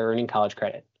hires that are earning college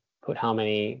credit, put how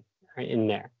many are in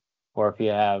there. Or if you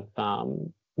have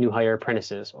new hire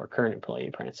apprentices or current employee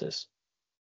apprentices.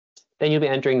 Then you'll be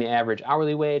entering the average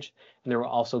hourly wage, and there will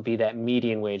also be that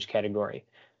median wage category.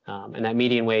 And that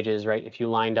median wage is, if you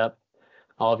lined up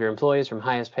all of your employees from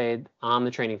highest paid on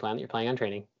the training plan that you're planning on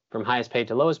training, from highest paid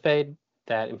to lowest paid,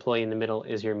 that employee in the middle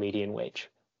is your median wage.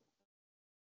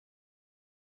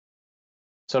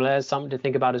 So that is something to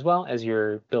think about as well as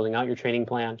you're building out your training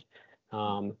plan,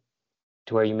 to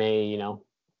where you may,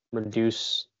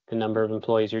 reduce the number of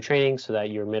employees you're training so that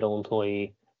your middle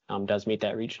employee does meet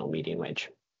that regional median wage.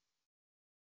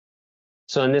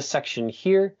 So in this section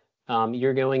here,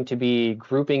 you're going to be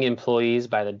grouping employees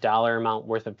by the dollar amount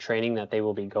worth of training that they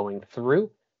will be going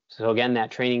through. So again,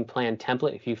 that training plan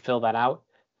template, if you fill that out,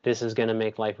 this is going to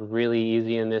make life really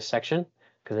easy in this section,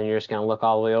 because then you're just going to look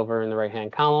all the way over in the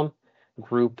right-hand column,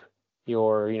 group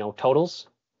your totals.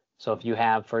 So if you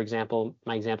have, for example,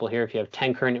 my example here, if you have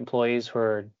 10 current employees who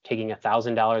are taking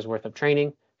 $1,000 worth of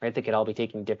training, they could all be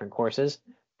taking different courses,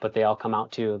 but they all come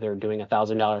out to they're doing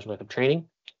 $1,000 worth of training.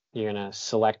 You're going to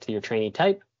select your trainee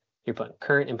type. You're putting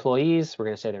current employees. We're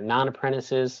going to say they're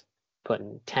non-apprentices.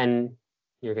 Putting 10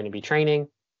 you're going to be training,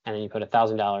 and then you put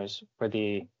 $1,000 for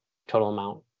the total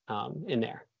amount in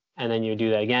there. And then you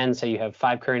do that again. Say you have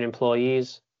 5 current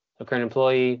employees. So current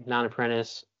employee,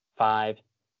 non-apprentice, 5,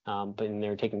 but then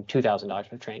they're taking $2,000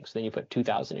 for training. So then you put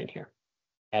 2,000 in here,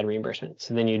 add reimbursement.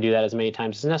 So then you do that as many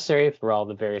times as necessary for all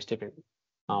the various different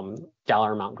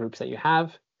dollar amount groups that you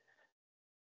have.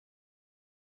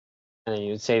 And then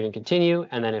you would save and continue.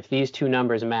 And then if these 2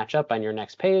 numbers match up on your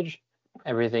next page,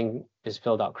 everything is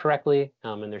filled out correctly,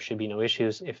 and there should be no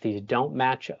issues. If these don't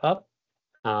match up,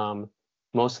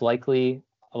 most likely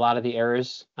a lot of the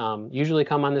errors usually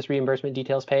come on this reimbursement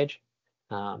details page,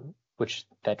 which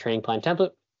that training plan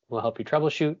template will help you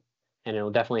troubleshoot, and it will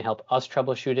definitely help us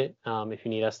troubleshoot it if you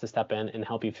need us to step in and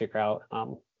help you figure out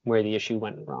where the issue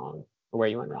went wrong or where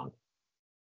you went wrong.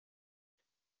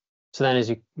 So then as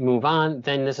you move on,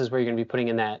 then this is where you're going to be putting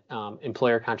in that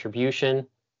employer contribution,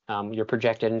 your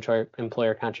projected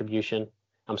employer contribution.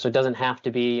 So it doesn't have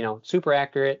to be, super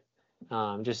accurate,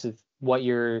 just what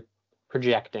you're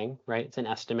projecting, right? It's an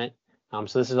estimate.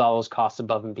 So this is all those costs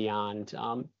above and beyond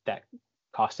that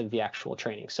cost of the actual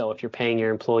training. So if you're paying your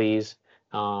employees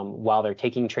while they're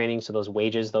taking training. So those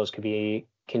wages, those could be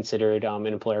considered an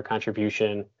employer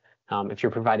contribution. If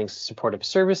you're providing supportive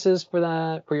services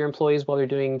for your employees while they're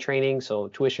doing training, so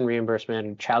tuition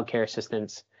reimbursement, childcare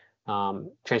assistance,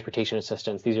 transportation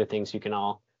assistance, these are things you can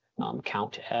all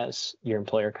count as your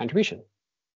employer contribution.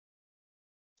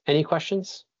 Any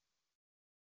questions?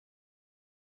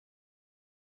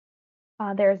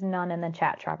 There's none in the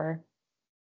chat, Trevor.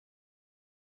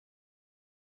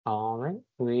 All right,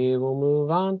 we will move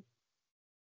on.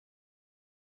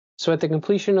 So at the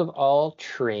completion of all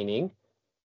training,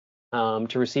 to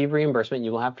receive reimbursement,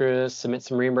 you will have to submit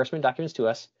some reimbursement documents to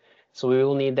us. So we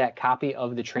will need that copy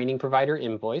of the training provider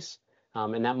invoice,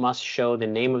 and that must show the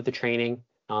name of the training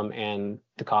and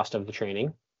the cost of the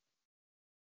training.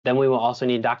 Then we will also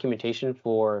need documentation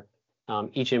for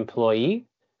each employee.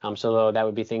 So that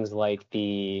would be things like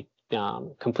the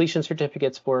completion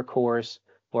certificates for a course,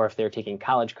 or if they're taking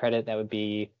college credit, that would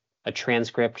be a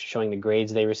transcript showing the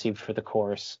grades they received for the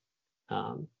course.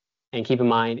 And keep in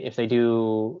mind, if they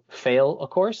do fail a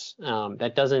course,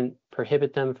 that doesn't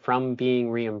prohibit them from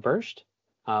being reimbursed.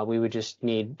 We would just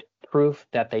need proof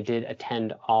that they did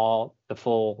attend all the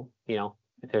full,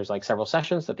 if there's like several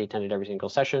sessions, that they attended every single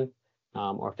session,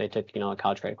 or if they took, a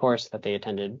college credit course, that they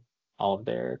attended all of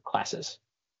their classes.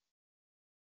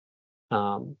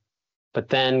 But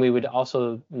then we would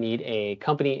also need a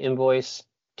company invoice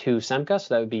to SEMCA.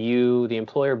 So that would be you, the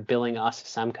employer, billing us,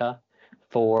 SEMCA,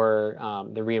 for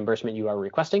the reimbursement you are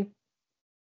requesting.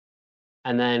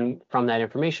 And then from that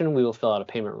information, we will fill out a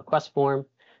payment request form,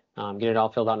 get it all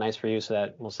filled out nice for you so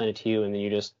that we'll send it to you and then you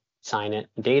just sign it,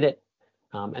 date it.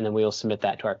 And then we will submit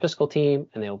that to our fiscal team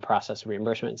and they will process the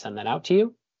reimbursement and send that out to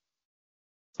you.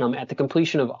 At the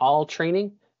completion of all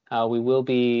training, we will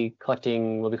be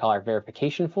collecting what we call our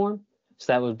verification form.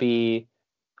 So that would be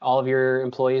all of your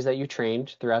employees that you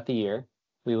trained throughout the year.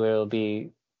 We will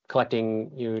be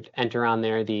collecting, you would enter on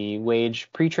there the wage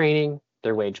pre-training,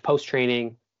 their wage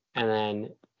post-training, and then,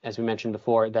 as we mentioned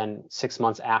before, then 6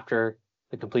 months after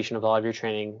the completion of all of your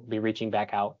training, we'll be reaching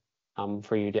back out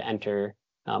for you to enter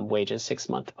wages 6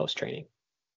 month post-training.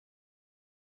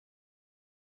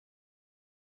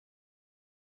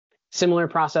 Similar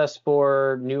process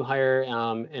for new hire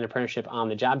and apprenticeship on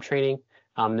the job training.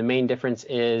 The main difference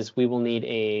is we will need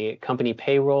a company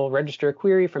payroll register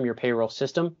query from your payroll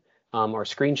system or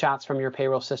screenshots from your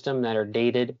payroll system that are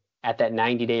dated at that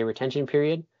 90-day retention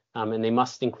period. And they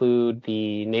must include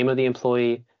the name of the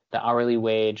employee, the hourly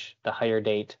wage, the hire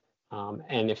date,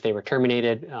 and if they were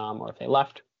terminated or if they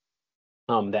left,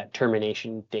 that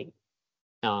termination date.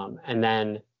 And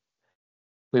then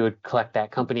we would collect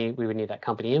that company, we would need that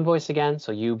company invoice again.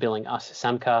 So you billing us,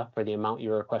 SEMCA, for the amount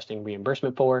you're requesting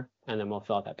reimbursement for, and then we'll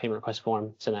fill out that payment request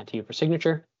form, send that to you for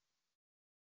signature.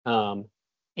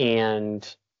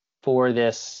 And for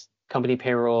this company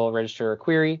payroll register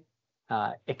query,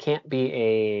 it can't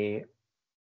be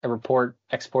a report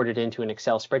exported into an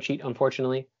Excel spreadsheet,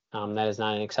 unfortunately. That is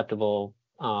not an acceptable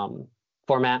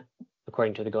format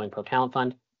according to the Going Pro Talent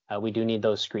Fund. We do need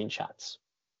those screenshots.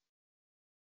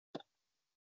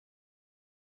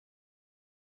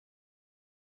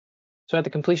 So at the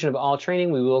completion of all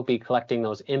training, we will be collecting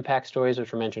those impact stories,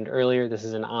 which were mentioned earlier. This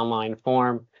is an online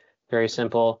form, very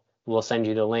simple. We'll send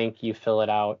you the link, you fill it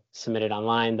out, submit it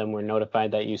online, then we're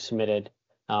notified that you submitted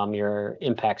your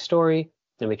impact story.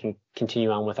 Then we can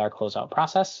continue on with our closeout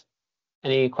process.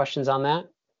 Any questions on that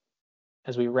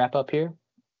as we wrap up here?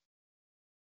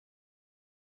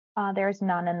 There's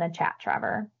none in the chat,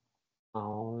 Trevor.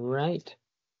 All right.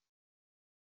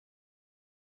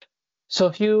 So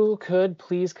if you could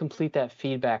please complete that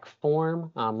feedback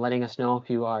form, letting us know if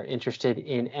you are interested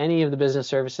in any of the business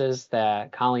services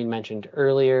that Colleen mentioned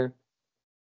earlier,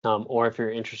 or if you're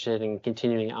interested in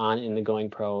continuing on in the Going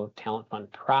Pro Talent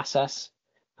Fund process.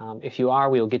 If you are,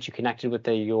 we will get you connected with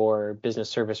your business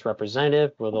service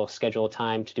representative, where they'll schedule a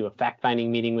time to do a fact-finding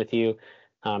meeting with you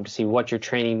to see what your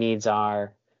training needs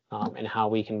are and how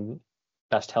we can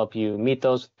best help you meet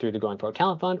those through the Going Pro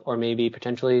Talent Fund, or maybe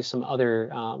potentially some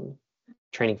other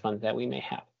training funds that we may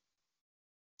have.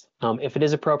 If it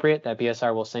is appropriate, that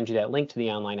BSR will send you that link to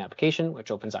the online application,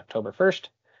 which opens October 1st.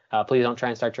 Please don't try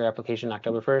and start your application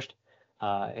October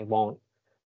 1st. It won't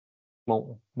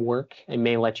work. It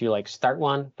may let you start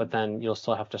one, but then you'll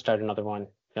still have to start another one.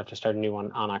 You have to start a new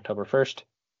one on October 1st.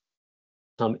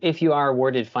 If you are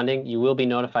awarded funding, you will be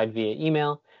notified via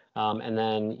email, and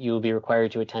then you will be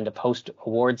required to attend a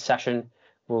post-award session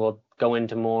where we'll go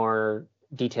into more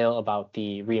detail about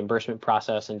the reimbursement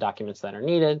process and documents that are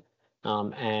needed,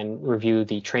 and review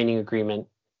the training agreement,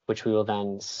 which we will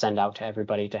then send out to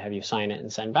everybody to have you sign it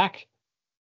and send back.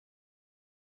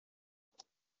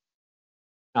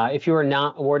 If you are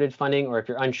not awarded funding, or if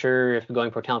you're unsure if the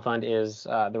Going Pro Talent Fund is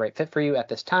the right fit for you at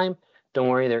this time, don't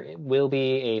worry, there will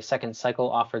be a second cycle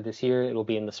offered this year. It will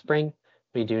be in the spring.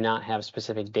 We do not have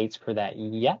specific dates for that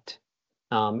yet.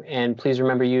 And please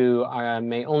remember, you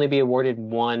may only be awarded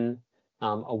one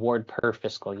award per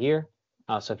fiscal year.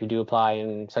 So if you do apply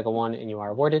in cycle 1 and you are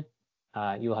awarded,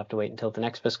 you will have to wait until the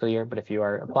next fiscal year. But if you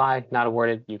are not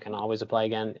awarded, you can always apply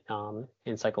again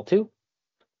in cycle 2.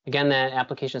 Again, that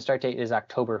application start date is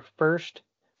October 1st.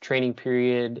 Training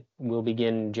period will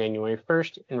begin January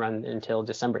 1st and run until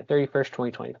December 31st,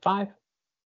 2025.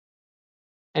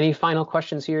 Any final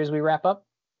questions here as we wrap up?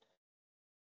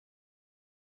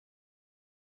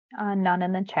 None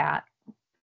in the chat.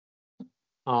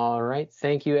 All right.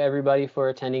 Thank you, everybody, for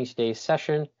attending today's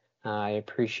session. I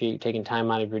appreciate you taking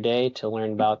time out of your day to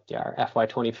learn about our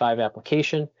FY25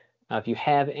 application. If you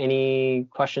have any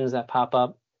questions that pop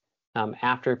up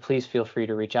after, please feel free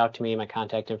to reach out to me. My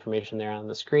contact information there on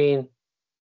the screen.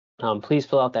 Please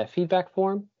fill out that feedback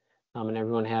form, and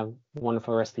everyone have a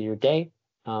wonderful rest of your day,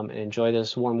 and enjoy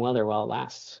this warm weather while it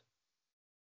lasts.